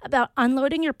freeing about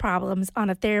unloading your problems on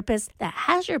a therapist that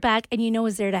has your back and you know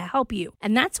is there to help you.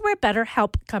 And that's where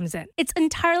BetterHelp comes in. It's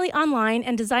entirely online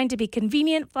and designed to be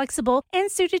convenient, flexible, and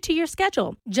suited to your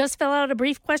schedule. Just fill out a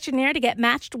brief questionnaire to get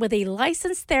matched with a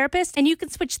licensed therapist, and you can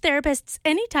switch therapists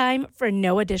anytime for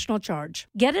no additional charge.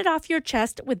 Get it off your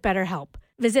chest with BetterHelp.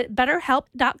 Visit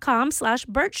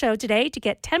BetterHelp.com/Burt Show today to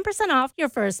get 10% off your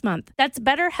first month. That's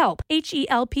BetterHelp,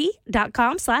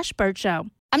 HELP.com/Burt Show.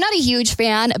 I'm not a huge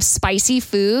fan of spicy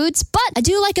foods, but I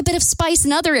do like a bit of spice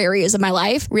in other areas of my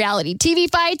life. Reality TV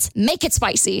fights, make it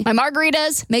spicy. My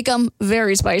margaritas, make them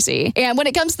very spicy. And when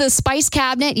it comes to the spice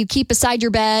cabinet you keep beside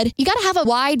your bed, you got to have a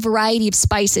wide variety of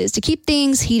spices to keep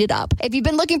things heated up. If you've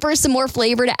been looking for some more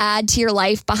flavor to add to your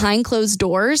life behind closed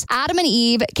doors, Adam and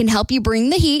Eve can help you bring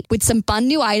the heat with some fun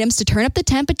new items to turn up the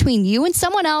temp between you and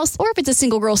someone else, or if it's a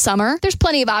single girl summer, there's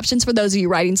plenty of options for those of you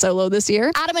riding solo this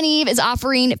year. Adam and Eve is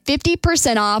offering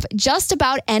 50% off just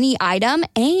about any item,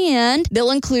 and they'll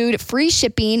include free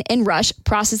shipping and rush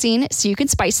processing so you can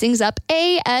spice things up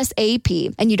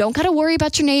ASAP. And you don't got to worry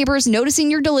about your neighbors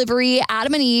noticing your delivery.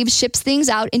 Adam and Eve ships things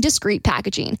out in discreet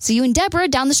packaging, so you and Deborah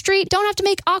down the street don't have to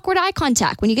make awkward eye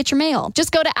contact when you get your mail.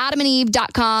 Just go to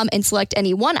adamandeve.com and select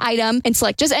any one item and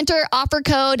just enter offer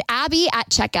code Abby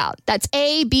at checkout. That's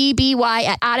ABBY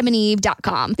at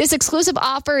adamandeve.com. This exclusive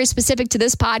offer is specific to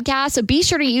this podcast, so be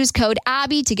sure to use code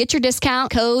Abby to get your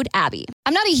discount. Code Abby.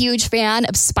 I'm not a huge fan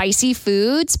of spicy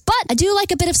foods, but I do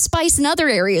like a bit of spice in other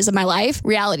areas of my life.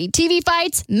 Reality TV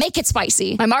fights, make it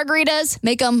spicy. My margaritas,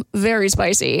 make them very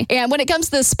spicy. And when it comes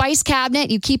to the spice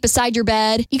cabinet you keep beside your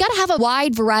bed, you gotta have a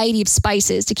wide variety of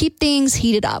spices to keep things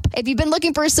heated up. If you've been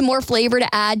looking for some more flavor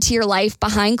to add to your life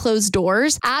behind closed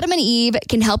doors, Adam and Eve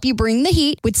can help you bring the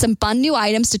heat with some fun new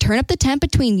items to turn up the temp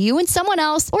between you and someone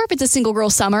else, or if it's a single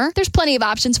girl summer, there's plenty of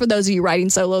options for those of you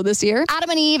riding solo this year. Adam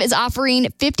and Eve is offering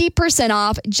 50%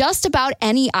 off just about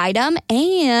any item,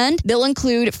 and they'll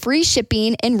include free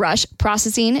shipping and rush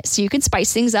processing so you can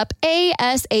spice things up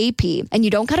ASAP. And you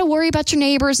don't got to worry about your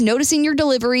neighbors noticing your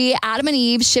delivery. Adam and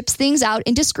Eve ships things out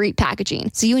in discreet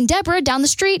packaging, so you and Deborah down the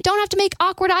street don't have to make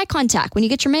awkward eye contact when you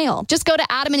get your mail. Just go to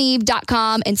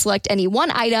adamandeve.com and select any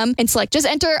one item and just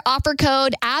enter offer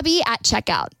code Abby at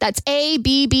checkout. That's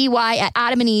ABBY at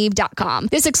adamandeve.com.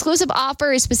 This exclusive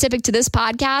offer is specific to this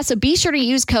podcast, so be sure to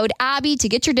use code Abby to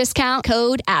get your discount.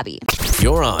 Code Abby.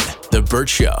 You're on The Bert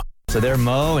Show. So there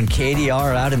Mo and Katie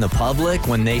are out in the public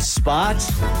when they spot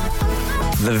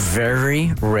the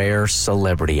very rare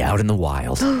celebrity out in the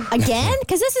wild. Again?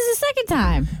 Because this is the second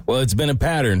time. Well, it's been a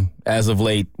pattern as of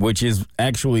late, which is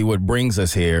actually what brings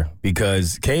us here,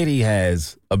 because Katie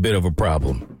has a bit of a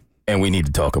problem, and we need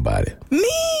to talk about it.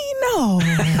 Me? No.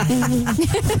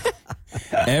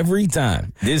 Every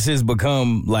time. This has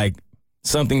become like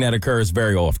something that occurs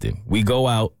very often. We go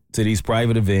out to these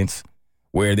private events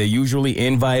where they're usually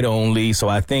invite only. So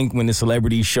I think when the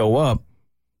celebrities show up,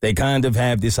 they kind of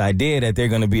have this idea that they're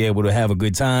going to be able to have a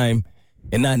good time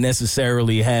and not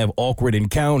necessarily have awkward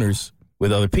encounters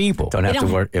with other people. Don't have to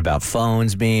worry about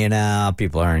phones being out.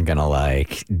 People aren't going to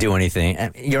do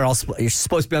anything. You're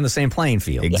supposed to be on the same playing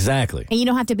field. Exactly. And you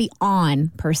don't have to be on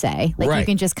per se. You Right.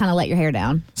 can just kind of let your hair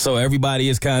down. So everybody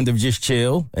is kind of just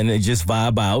chill and they just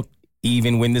vibe out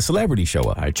even when the celebrities show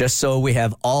up. All right, just so we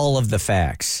have all of the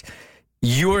facts.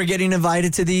 You are getting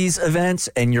invited to these events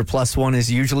and your plus one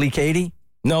is usually Katie?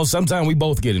 No, sometimes we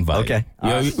both get invited. Okay.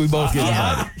 Yeah, we both get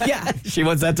invited. Yeah. She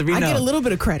wants that to be I known. get a little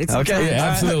bit of credit. Okay. Yeah,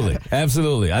 absolutely.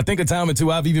 Absolutely. I think a time or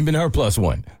two I've even been her plus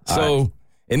one. So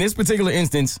in this particular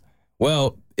instance,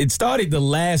 well, it started the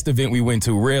last event we went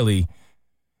to, really.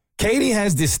 Katie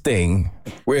has this thing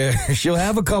where she'll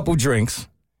have a couple drinks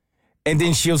and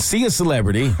then she'll see a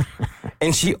celebrity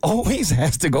and she always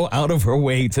has to go out of her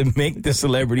way to make the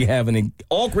celebrity have an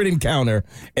awkward encounter.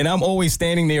 And I'm always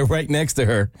standing there right next to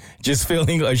her, just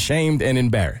feeling ashamed and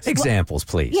embarrassed. Examples,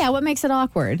 please. Yeah, what makes it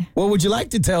awkward? Well, would you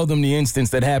like to tell them the instance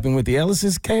that happened with the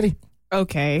Ellises, Katie?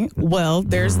 Okay. Well,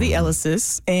 there's the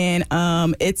Ellises, and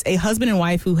it's a husband and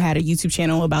wife who had a YouTube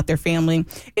channel about their family.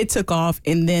 It took off,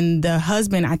 and then the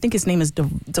husband, I think his name is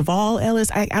Duvall Ellis.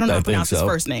 I don't know how to pronounce his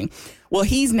first name. Well,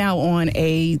 he's now on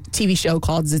a TV show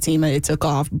called Zatima. It took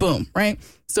off. Boom, right?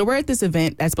 So we're at this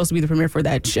event that's supposed to be the premiere for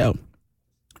that show.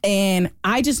 And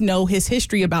I just know his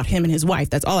history about him and his wife.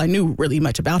 That's all I knew really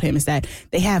much about him, is that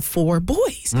they have 4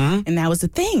 boys. Mm-hmm. And that was the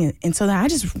thing. And so I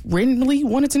just randomly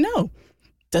wanted to know,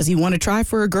 does he want to try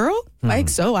for a girl?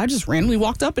 So I just randomly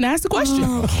walked up and asked the question.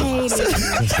 Oh, Katie.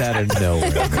 Just out of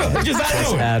nowhere. Just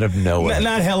out of nowhere.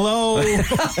 Not hello.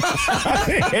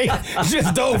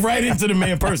 Just dove right into the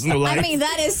man personal life. I mean,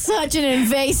 that is such an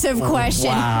invasive question.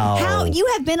 Wow. How you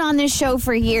have been on this show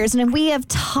for years, and we have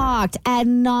talked ad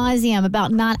nauseum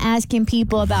about not asking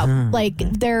people about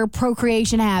their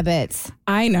procreation habits.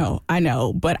 I know,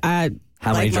 but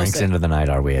How many drinks into the night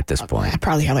are we at this point? I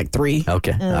probably had 3.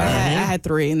 Okay. All I right. had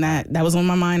 3, and that was on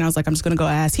my mind. I was like, I'm just going to go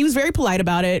ask. He was very polite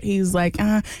about it. He was like,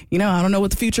 I don't know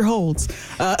what the future holds,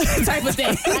 type of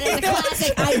thing. That is a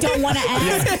classic. I don't want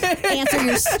to answer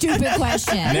your stupid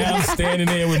question. Now I'm standing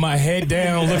there with my head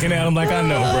down, looking at him like, I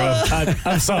know, bro.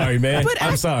 I'm sorry, man.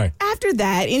 I'm sorry. After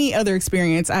that, any other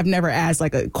experience, I've never asked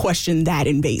a question that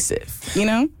invasive,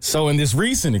 So in this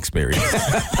recent experience.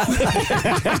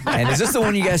 And is this the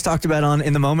one you guys talked about on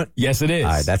In the Moment? Yes, it is.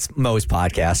 All right, that's Mo's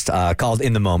podcast called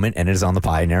In the Moment, and it is on the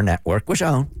Pioneer Network, which I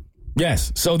own.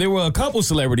 Yes. So there were a couple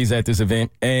celebrities at this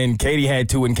event, and Katie had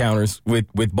 2 encounters with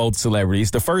both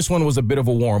celebrities. The first one was a bit of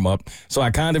a warm-up, so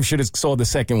I kind of should have saw the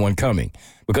second one coming,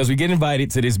 because we get invited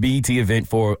to this BET event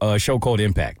for a show called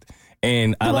Impact.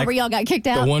 And The one where y'all got kicked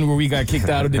out? The one where we got kicked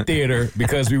out of the theater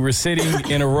because we were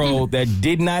sitting in a row that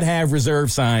did not have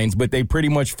reserve signs, but they pretty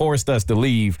much forced us to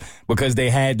leave because they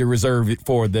had to reserve it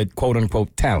for the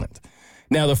quote-unquote talent.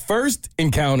 Now, the first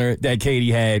encounter that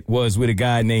Katie had was with a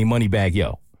guy named Moneybagg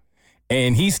Yo.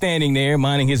 And he's standing there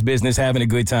minding his business, having a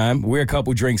good time. We're a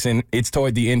couple drinks in. It's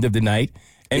toward the end of the night.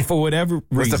 And for whatever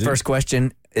reason... Was the first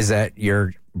question, is that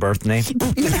your birth name?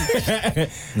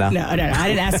 No, I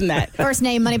didn't ask him that. First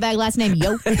name, Moneybagg, last name,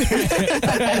 Yo.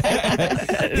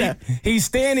 He's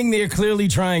standing there clearly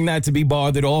trying not to be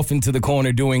bothered, off into the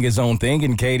corner doing his own thing,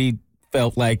 and Katie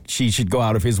felt like she should go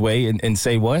out of his way and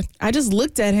say what? I just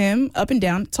looked at him up and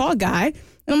down, tall guy, and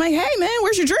I'm like, hey, man,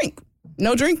 where's your drink?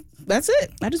 No drink. That's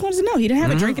it. I just wanted to know. He didn't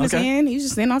have a drink in his hand. He was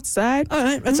just standing off the side. All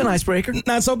right, that's an icebreaker.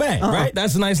 Not so bad, right?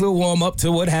 That's a nice little warm-up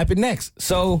to what happened next.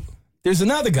 So there's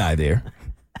another guy there,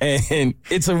 and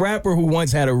it's a rapper who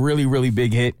once had a really, really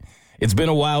big hit. It's been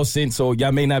a while since, so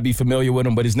y'all may not be familiar with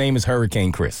him, but his name is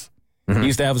Hurricane Chris. He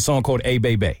used to have a song called A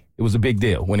Bay Bay. It was a big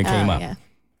deal when it came out. Yeah.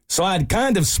 So I'd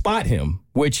kind of spot him,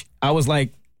 which I was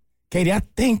like, Katie, I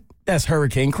think that's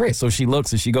Hurricane Chris. So she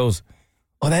looks and she goes,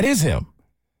 oh, that is him.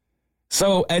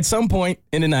 So at some point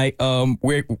in the night,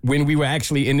 when we were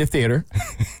actually in the theater,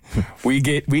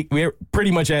 we're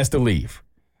pretty much asked to leave.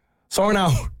 So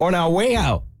on our way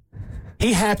out,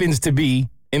 he happens to be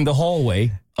in the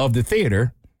hallway of the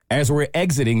theater as we're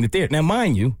exiting the theater. Now,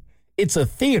 mind you, it's a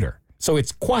theater, so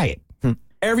it's quiet.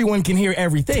 Everyone can hear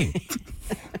everything.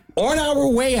 On our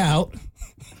way out,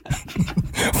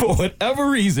 for whatever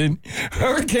reason,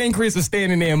 Hurricane Chris is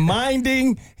standing there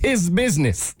minding his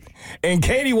business. And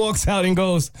Katie walks out and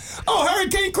goes, oh,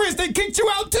 Hurricane Chris, they kicked you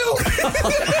out too?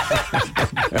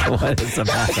 What is the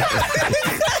matter?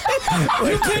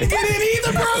 You couldn't get in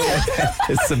either, bro.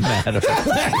 What's the matter?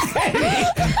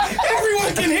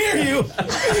 Everyone can hear you.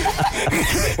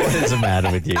 What is the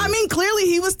matter with you? I mean, clearly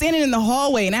he was standing in the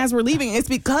hallway, and as we're leaving, it's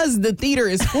because the theater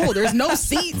is full. There's no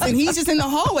seats, and he's just in the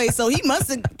hallway, so he must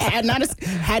have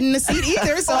hadn't a seat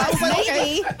either. So I was like,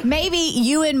 okay. Maybe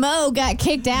you and Mo got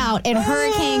kicked out, and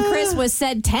Hurricane Chris was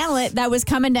said talent that was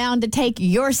coming down to take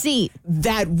your seat.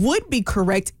 That would be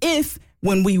correct if,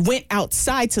 when we went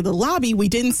outside to the lobby, we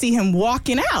didn't see him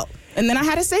walking out. And then I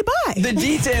had to say bye. The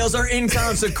details are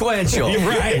inconsequential.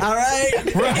 Right. All right?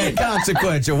 Right.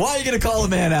 Inconsequential. Why are you going to call a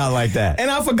man out like that? And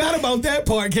I forgot about that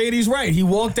part. Katie's right. He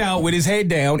walked out with his head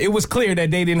down. It was clear that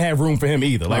they didn't have room for him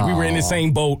either. Like, we were in the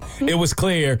same boat. It was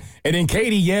clear. And then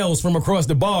Katie yells from across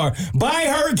the bar, bye,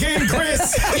 Hurricane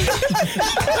Chris.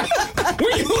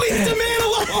 Will you leave the man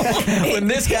alone? When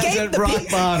this guy's at rock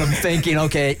bottom thinking,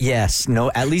 okay, yes, no,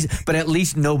 at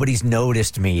least nobody's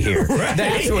noticed me here. Right.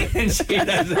 That's when she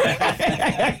does that.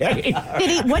 Did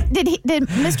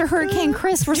Mr. Hurricane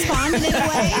Chris respond in any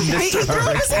way? He threw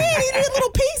up his hand. He did a little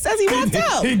piece as he walked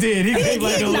out. He did. He gave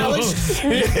like a little.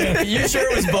 You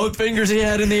sure it was both fingers he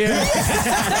had in the air?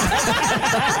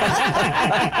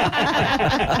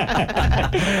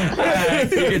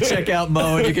 You can check out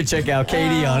Mo and you can check out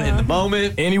Katie on In the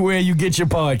Moment. Anywhere you get your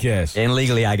podcast. And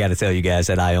legally, I got to tell you guys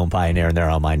that I own Pioneer and they're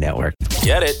on my network.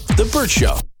 Get it? The Burt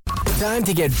Show. Time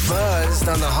to get buzzed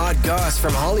on the hot goss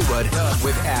from Hollywood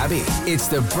with Abby. It's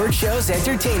the Burt Show's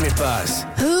entertainment buzz.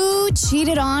 Who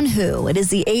cheated on who? It is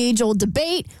the age-old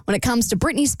debate when it comes to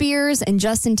Britney Spears and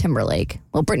Justin Timberlake.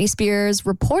 Well, Britney Spears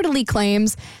reportedly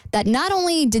claims that not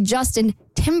only did Justin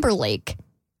Timberlake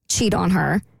cheat on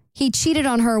her, he cheated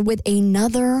on her with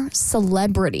another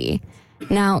celebrity.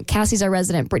 Now, Cassie's our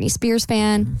resident Britney Spears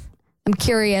fan. I'm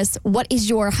curious, what is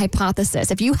your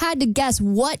hypothesis? If you had to guess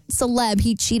what celeb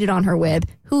he cheated on her with,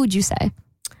 who would you say?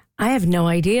 I have no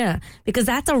idea, because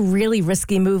that's a really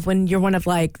risky move when you're one of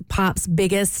like pop's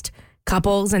biggest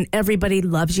couples and everybody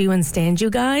loves you and stands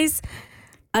you guys.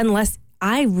 Unless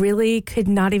I really could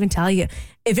not even tell you.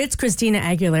 If it's Christina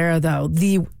Aguilera, though,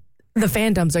 the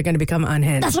fandoms are going to become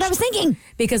unhinged. That's what I was thinking.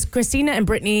 Because Christina and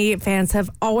Britney fans have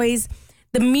always...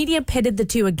 The media pitted the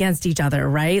two against each other,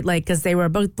 right? Like, because they were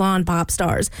both blonde pop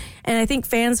stars. And I think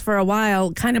fans for a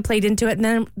while kind of played into it.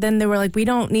 And then they were like, we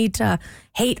don't need to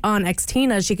hate on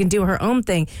Xtina. She can do her own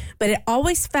thing. But it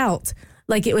always felt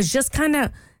like it was just kind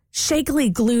of shakily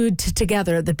glued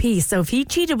together, the piece. So if he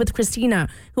cheated with Christina,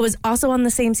 who was also on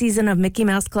the same season of Mickey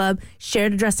Mouse Club,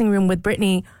 shared a dressing room with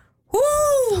Britney,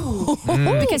 whoo!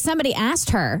 Because somebody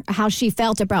asked her how she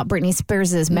felt about Britney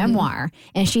Spears' memoir.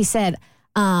 And she said...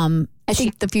 I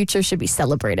think the future should be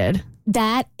celebrated.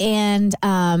 That and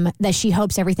that she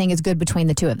hopes everything is good between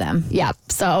the two of them. Yeah.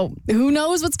 So who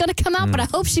knows what's going to come out, but I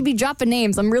hope she'd be dropping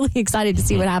names. I'm really excited to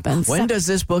see what happens. When does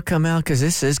this book come out? Because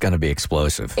this is going to be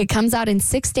explosive. It comes out in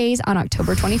 6 days on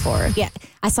October 24th. Yeah.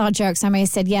 I saw a joke. Somebody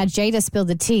said, yeah, Jada spilled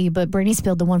the tea, but Britney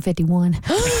spilled the 151.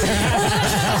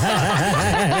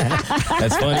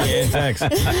 That's funny and text.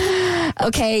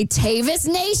 Okay, Tavis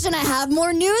Nation, I have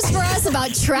more news for us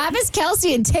about Travis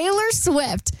Kelce and Taylor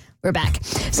Swift. We're back.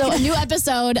 So a new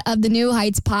episode of the New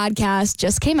Heights podcast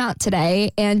just came out today,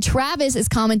 and Travis is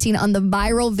commenting on the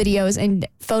viral videos and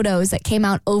photos that came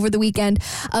out over the weekend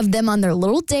of them on their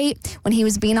little date when he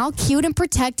was being all cute and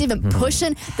protective and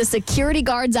pushing the security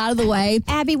guards out of the way.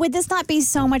 Abby, would this not be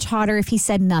so much hotter if he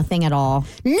said nothing at all?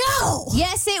 No!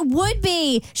 Yes, it would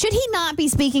be. Should he not be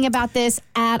speaking about this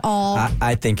at all?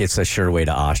 I think it's a sure way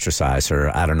to ostracize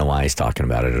her. I don't know why he's talking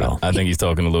about it at all. I think he's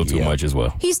talking a little too much as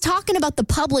well. He's talking about the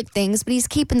public things, but he's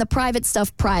keeping the private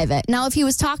stuff private. Now, if he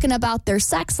was talking about their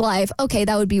sex life, okay,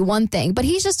 that would be one thing. But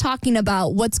he's just talking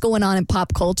about what's going on in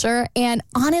pop culture. And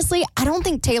honestly, I don't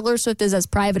think Taylor Swift is as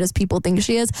private as people think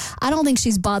she is. I don't think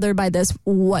she's bothered by this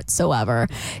whatsoever.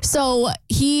 So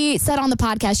he said on the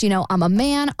podcast, I'm a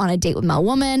man on a date with my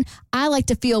woman. I like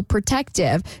to feel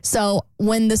protective. So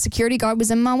when the security guard was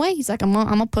in my way, he's like, I'm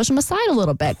going to push him aside a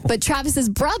little bit. But Travis's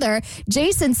brother,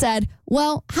 Jason, said,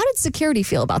 well, how did security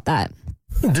feel about that?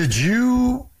 Did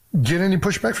you get any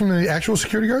pushback from the actual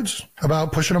security guards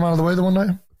about pushing them out of the way the one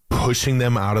night? Pushing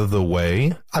them out of the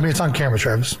way? I mean, it's on camera,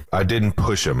 Travis. I didn't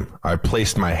push him. I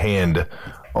placed my hand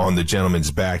on the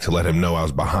gentleman's back to let him know I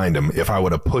was behind him. If I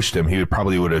would have pushed him, he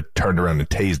probably would have turned around and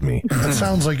tased me. That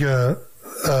sounds like a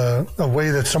way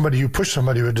that somebody who pushed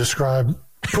somebody would describe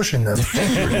pushing them.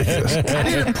 I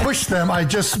didn't push them. I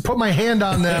just put my hand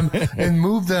on them and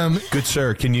moved them. Good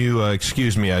sir, can you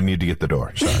excuse me? I need to get the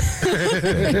door.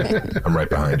 Sorry. I'm right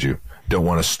behind you. Don't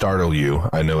want to startle you.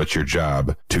 I know it's your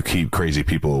job to keep crazy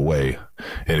people away.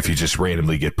 And if you just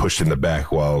randomly get pushed in the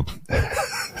back while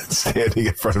standing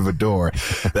in front of a door,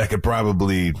 that could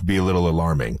probably be a little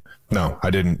alarming. No, I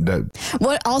didn't.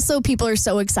 What also people are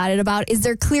so excited about is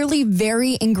they're clearly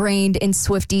very ingrained in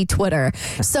Swiftie Twitter.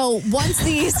 So once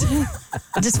these,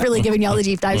 just really giving y'all the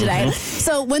deep dive today.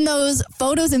 So when those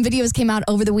photos and videos came out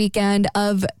over the weekend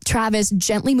of Travis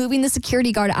gently moving the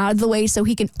security guard out of the way so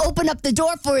he can open up the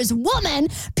door for his woman,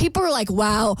 people are like,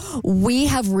 wow, we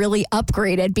have really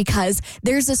upgraded, because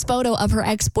there's this photo of her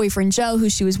ex-boyfriend Joe, who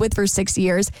she was with for 6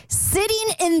 years, sitting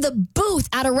in the booth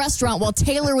at a restaurant while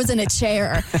Taylor was in a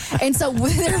chair. And so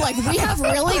they're like, we have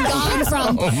really gone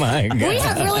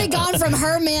from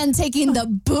her man taking the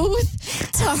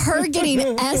booth to her getting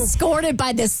escorted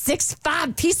by this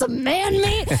 6'5" piece of man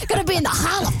meat. Gonna be in the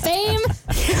Hall of Fame.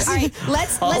 All right,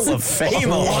 let's Hall of Fame.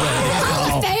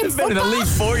 Hall of Fame. It's been in the league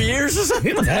 4 years or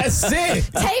something. That's it.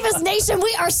 Tavis Nation,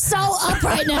 we are so up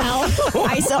right now. All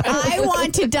right, so I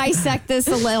want to dissect this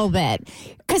a little bit,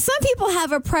 because some people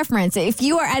have a preference. If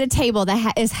you are at a table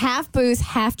that is half booth,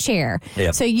 half chair.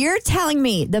 Yep. So you're telling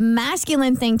me the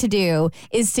masculine thing to do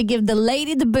is to give the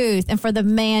lady the booth and for the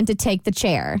man to take the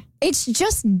chair. It's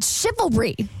just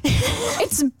chivalry.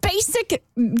 It's basic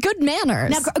good manners.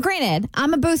 Now, granted,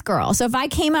 I'm a booth girl. So if I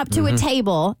came up to a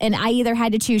table and I either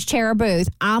had to choose chair or booth,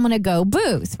 I'm going to go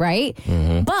booth, right?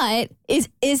 But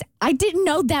I didn't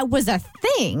know that was a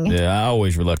thing. Yeah, I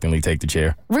always reluctantly take the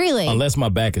chair. Really? Unless my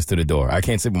back is to the door. I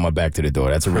can't sit with my back to the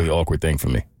door. That's a really awkward thing for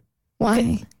me.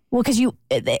 Why? Well, because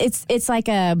it's like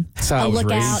a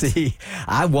lookout. See,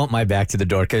 I want my back to the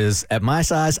door because at my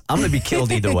size, I'm going to be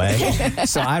killed either way.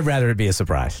 So I'd rather it be a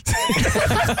surprise.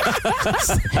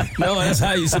 No, that's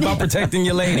how it's about protecting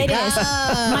your lady. It is.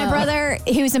 My brother,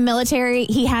 who's in military,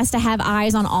 he has to have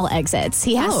eyes on all exits.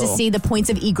 He has to see the points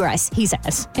of egress, he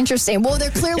says. Interesting. Well,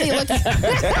 they're clearly looking.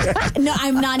 No,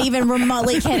 I'm not even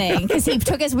remotely kidding. Because he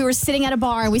took us, we were sitting at a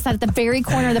bar, and we sat at the very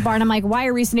corner of the bar, and I'm like, why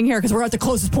are we sitting here? Because we're at the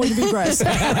closest point of egress.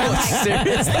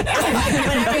 Seriously?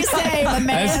 Whatever you say, my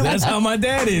man. That's how my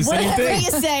dad is. Whatever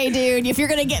you say, dude. If you're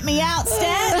going to get me out,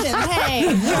 Stat, then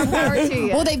hey, more power to you.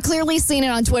 Well, they've clearly seen it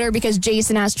on Twitter because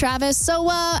Jason asked Travis, so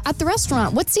at the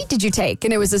restaurant, what seat did you take?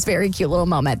 And it was this very cute little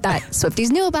moment that Swifties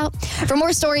knew about. For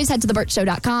more stories, head to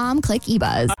thebirdshow.com, click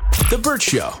eBuzz. The Burt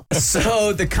Show.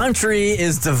 So the country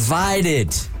is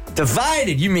divided.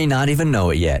 Divided. You may not even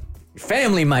know it yet. Your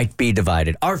family might be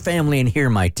divided. Our family in here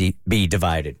might be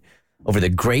divided over the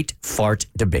great fart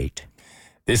debate.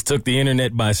 This took the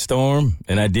internet by storm,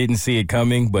 and I didn't see it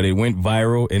coming, but it went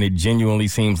viral, and it genuinely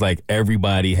seems like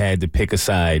everybody had to pick a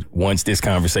side once this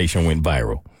conversation went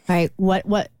viral. All right,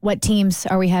 what teams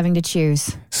are we having to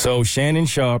choose? So Shannon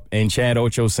Sharpe and Chad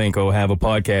Ochocinco have a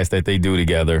podcast that they do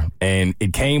together, and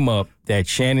it came up that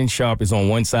Shannon Sharpe is on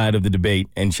one side of the debate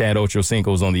and Chad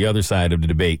Ochocinco is on the other side of the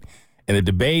debate. And the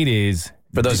debate is...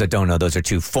 For those that don't know, those are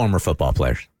two former football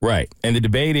players. Right. And the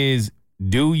debate is,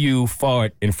 do you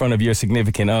fart in front of your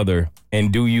significant other,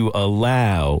 and do you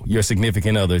allow your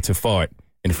significant other to fart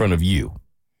in front of you?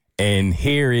 And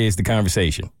here is the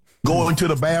conversation. Going to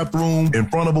the bathroom in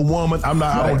front of a woman, I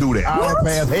don't do that. I don't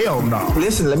pass, hell no.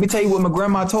 Listen, let me tell you what my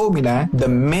grandma told me now. The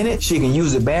minute she can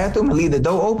use the bathroom and leave the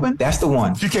door open, that's the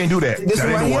one. She can't do that. This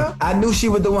That one ain't right the here, one. I knew she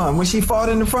was the one. When she fought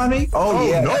in the front of me,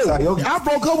 yeah. No. That's how you I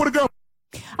broke up with a girl.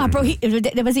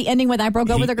 Was he ending with I broke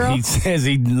up with a girl? He says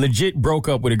he legit broke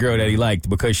up with a girl that he liked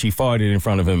because she farted in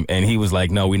front of him, and he was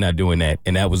like, no, we're not doing that.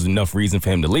 And that was enough reason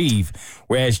for him to leave.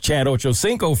 Whereas Chad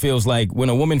Ochocinco feels like when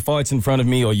a woman farts in front of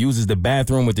me or uses the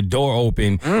bathroom with the door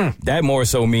open, that more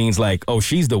so means like, oh,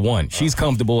 she's the one. She's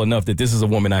comfortable enough that this is a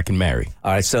woman I can marry.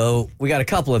 All right, so we got a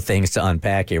couple of things to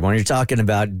unpack here. When you're talking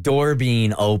about door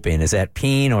being open, is that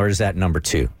peeing or is that number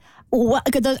 2? What,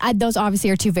 'cause those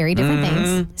obviously are two very different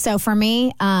things. So for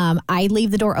me, I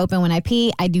leave the door open when I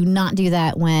pee. I do not do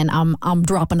that when I'm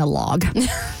dropping a log. All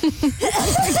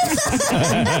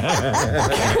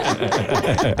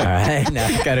right, now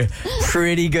I've got a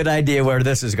pretty good idea where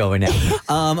this is going now.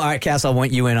 All right, Cass, I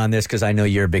want you in on this because I know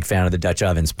you're a big fan of the Dutch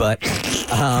ovens, but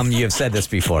you have said this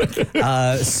before.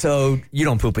 So you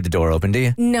don't poop with the door open, do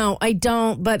you? No, I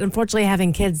don't. But unfortunately,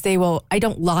 having kids, I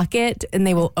don't lock it and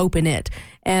they will open it.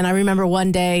 And I remember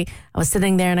one day I was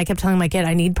sitting there and I kept telling my kid,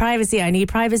 I need privacy.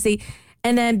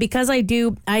 And then because I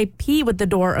pee with the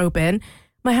door open,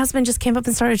 my husband just came up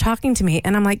and started talking to me.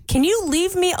 And I'm like, can you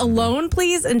leave me alone,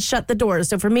 please? And shut the door.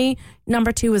 So for me,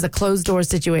 number 2 is a closed door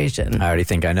situation. I already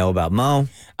think I know about Mo.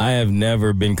 I have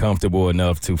never been comfortable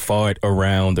enough to fart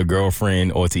around a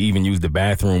girlfriend or to even use the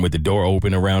bathroom with the door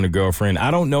open around a girlfriend.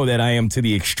 I don't know that I am to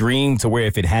the extreme to where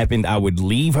if it happened, I would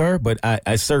leave her, but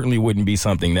I certainly wouldn't be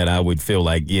something that I would feel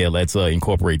like, yeah, let's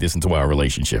incorporate this into our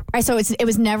relationship. All right, so it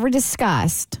was never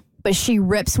discussed, but she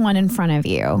rips one in front of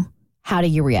you. How do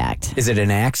you react? Is it an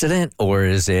accident or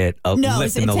is it a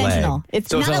lifting the leg? Intentional.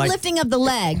 It's not a lifting of the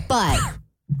leg, but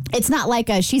it's not like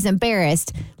she's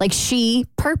embarrassed. Like she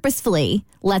purposefully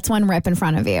lets one rip in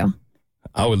front of you.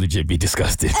 I would legit be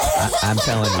disgusted. I'm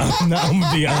telling you. I'm going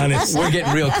to be honest. We're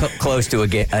getting real close to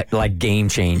game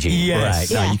changing.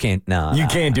 Yes. Right. No, you can't. No, you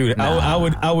can't do that. No.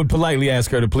 I would politely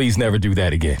ask her to please never do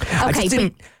that again.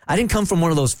 Okay, I didn't come from one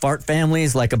of those fart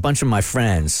families like a bunch of my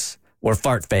friends. Or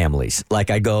fart families. Like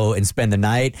I go and spend the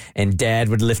night and dad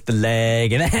would lift the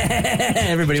leg and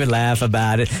everybody would laugh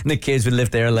about it. And the kids would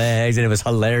lift their legs and it was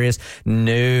hilarious.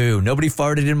 No, nobody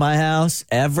farted in my house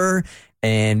ever.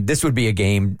 And this would be a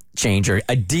game changer,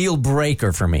 a deal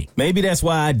breaker for me. Maybe that's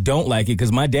why I don't like it,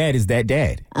 because my dad is that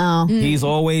dad. Oh. He's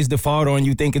always the fart on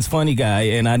you think it's funny guy,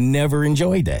 and I never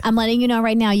enjoyed that. I'm letting you know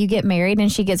right now, you get married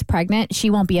and she gets pregnant,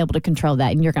 she won't be able to control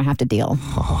that, and you're going to have to deal.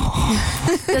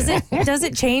 Does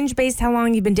it change based how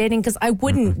long you've been dating? Because I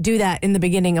wouldn't do that in the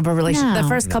beginning of a relationship. No. The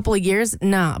first couple of years,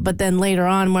 nah. But then later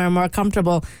on, where I'm more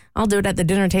comfortable, I'll do it at the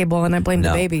dinner table and I blame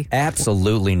the baby.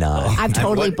 Absolutely not. I've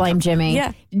totally blamed Jimmy.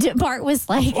 Yeah. Bart was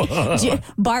like,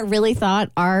 Bart really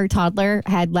thought our toddler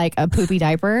had like a poopy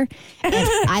diaper. And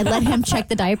I let him check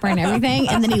the diaper and everything.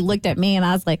 And then he looked at me and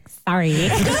I was like, sorry.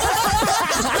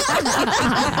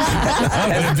 I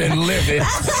would have been livid.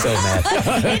 So mad.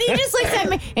 And he just looks at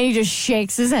me and he just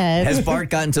shakes his head. Has Bart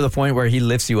gotten to the point where he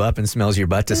lifts you up and smells your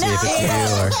butt to see if it's you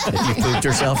or if you pooped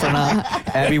yourself or not?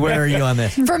 Abby, where are you on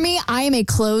this? For me, I am a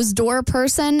closed door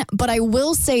person, but I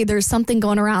will say there's something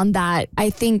going around that I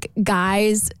think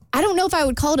guys, I don't know if I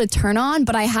would call it a turn on,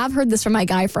 but I have heard this from my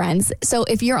guy friends. So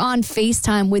if you're on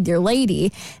FaceTime with your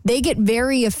lady, they get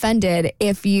very offended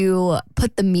if you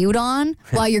put the mute on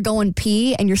while you're going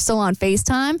pee and you're still on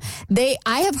FaceTime.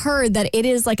 I have heard that it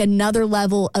is like another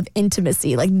level of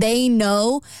intimacy. Like they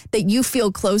know that you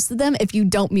feel close to them if you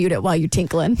don't mute it while you're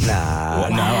tinkling.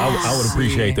 I would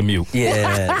appreciate the mute.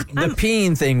 Yeah, the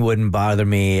peeing thing wouldn't bother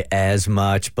me as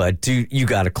much, but you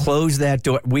got to close that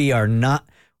door. We are not.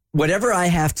 Whatever I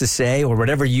have to say or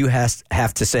whatever you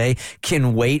have to say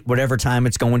can wait whatever time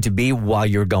it's going to be while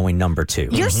you're going number 2.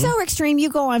 You're so extreme. You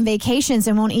go on vacations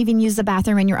and won't even use the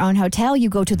bathroom in your own hotel. You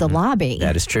go to the lobby.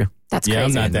 That is true. That's yeah,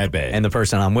 crazy. I'm not that bad. And the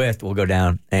person I'm with will go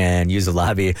down and use the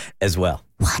lobby as well.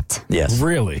 What? Yes.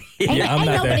 Really? Ain't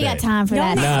nobody got time for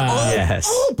that. Yes.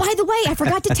 Oh, by the way, I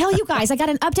forgot to tell you guys. I got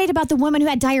an update about the woman who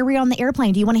had diarrhea on the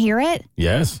airplane. Do you want to hear it?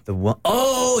 Yes.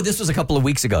 This was a couple of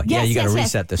weeks ago. Yes, you got to yes.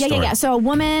 reset this story. Yeah. So a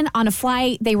woman on a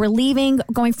flight, they were leaving,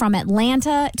 going from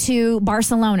Atlanta to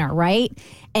Barcelona, right?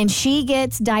 And she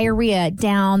gets diarrhea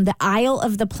down the aisle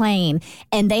of the plane,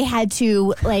 and they had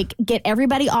to get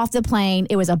everybody off the plane.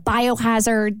 It was a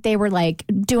biohazard. They were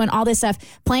doing all this stuff.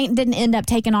 Plane didn't end up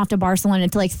taking off to Barcelona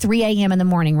until 3 a.m. in the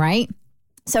morning, right?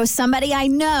 So somebody I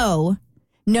know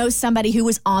knows somebody who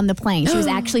was on the plane. She was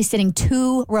actually sitting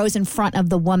 2 rows in front of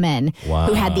the woman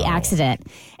who had the accident.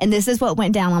 And this is what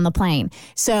went down on the plane.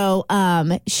 So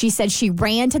she said she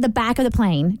ran to the back of the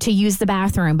plane to use the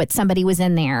bathroom, but somebody was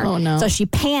in there. Oh, no. So she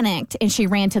panicked and she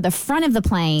ran to the front of the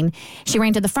plane.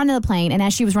 And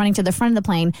as she was running to the front of the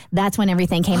plane, that's when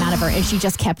everything came out of her, and she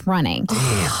just kept running.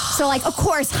 So, like, of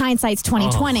course, hindsight's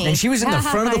 2020. And she was in the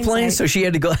front of the plane, so she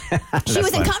had to go. She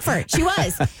was in comfort. She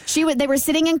was. They were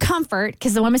sitting in comfort,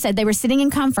 because the woman said they were sitting in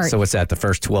comfort. So what's that, the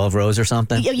first 12 rows or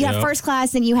something? You have first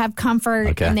class, and you have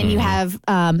comfort, and then you have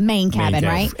main cabin,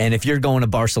 right? And if you're going to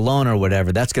Barcelona or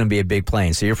whatever, that's going to be a big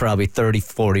plane. So you're probably 30,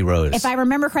 40 rows. If I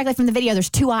remember correctly from the video, there's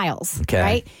 2 aisles,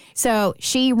 right? So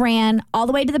she ran all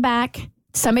the way to the back.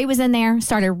 Somebody was in there,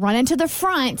 started running to the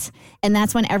front, and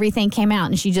that's when everything came out,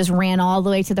 and she just ran all the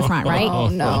way to the front, right? Oh,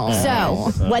 no.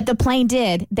 So what the plane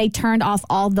did, they turned off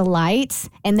all the lights,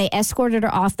 and they escorted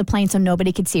her off the plane so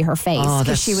nobody could see her face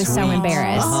because she was so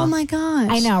embarrassed. Oh, my gosh.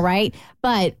 I know, right?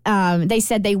 But they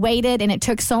said they waited, and it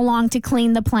took so long to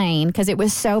clean the plane because it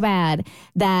was so bad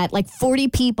that like 40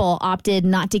 people opted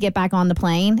not to get back on the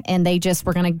plane, and they just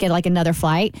were going to get like another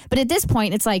flight. But at this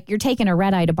point, it's like you're taking a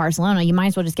red eye to Barcelona. You might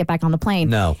as well just get back on the plane.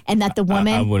 No. And that the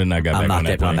woman... I would have not got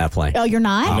back on that plane. Oh, you're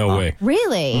not? No way.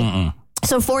 Really? Mm-mm.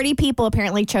 So 40 people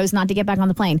apparently chose not to get back on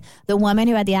the plane. The woman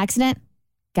who had the accident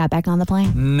got back on the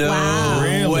plane. No. Wow.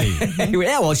 Really?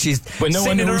 Yeah, well, she's But no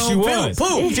one knew who she was.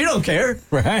 Poop. She don't care.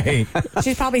 Right.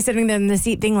 She's probably sitting there in the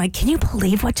seat being like, can you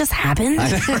believe what just happened?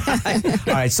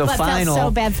 All right, so But final. felt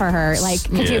so bad for her. Like,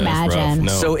 could you imagine?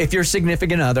 No. So if your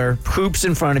significant other poops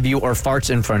in front of you or farts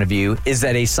in front of you, is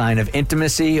that a sign of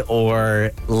intimacy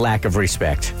or lack of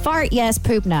respect? Fart, yes.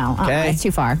 Poop, no. Okay. It's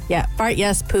too far. Yeah, fart,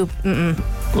 yes. Poop, mm-mm.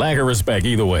 Lack of respect,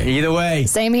 either way. Either way.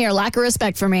 Same here. Lack of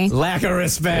respect for me. Lack of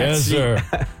respect. Yes, sir.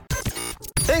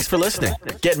 Thanks for listening.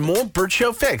 Get more Burt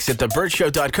Show fix at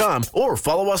theburtshow.com or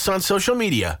follow us on social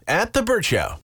media @The Burt Show.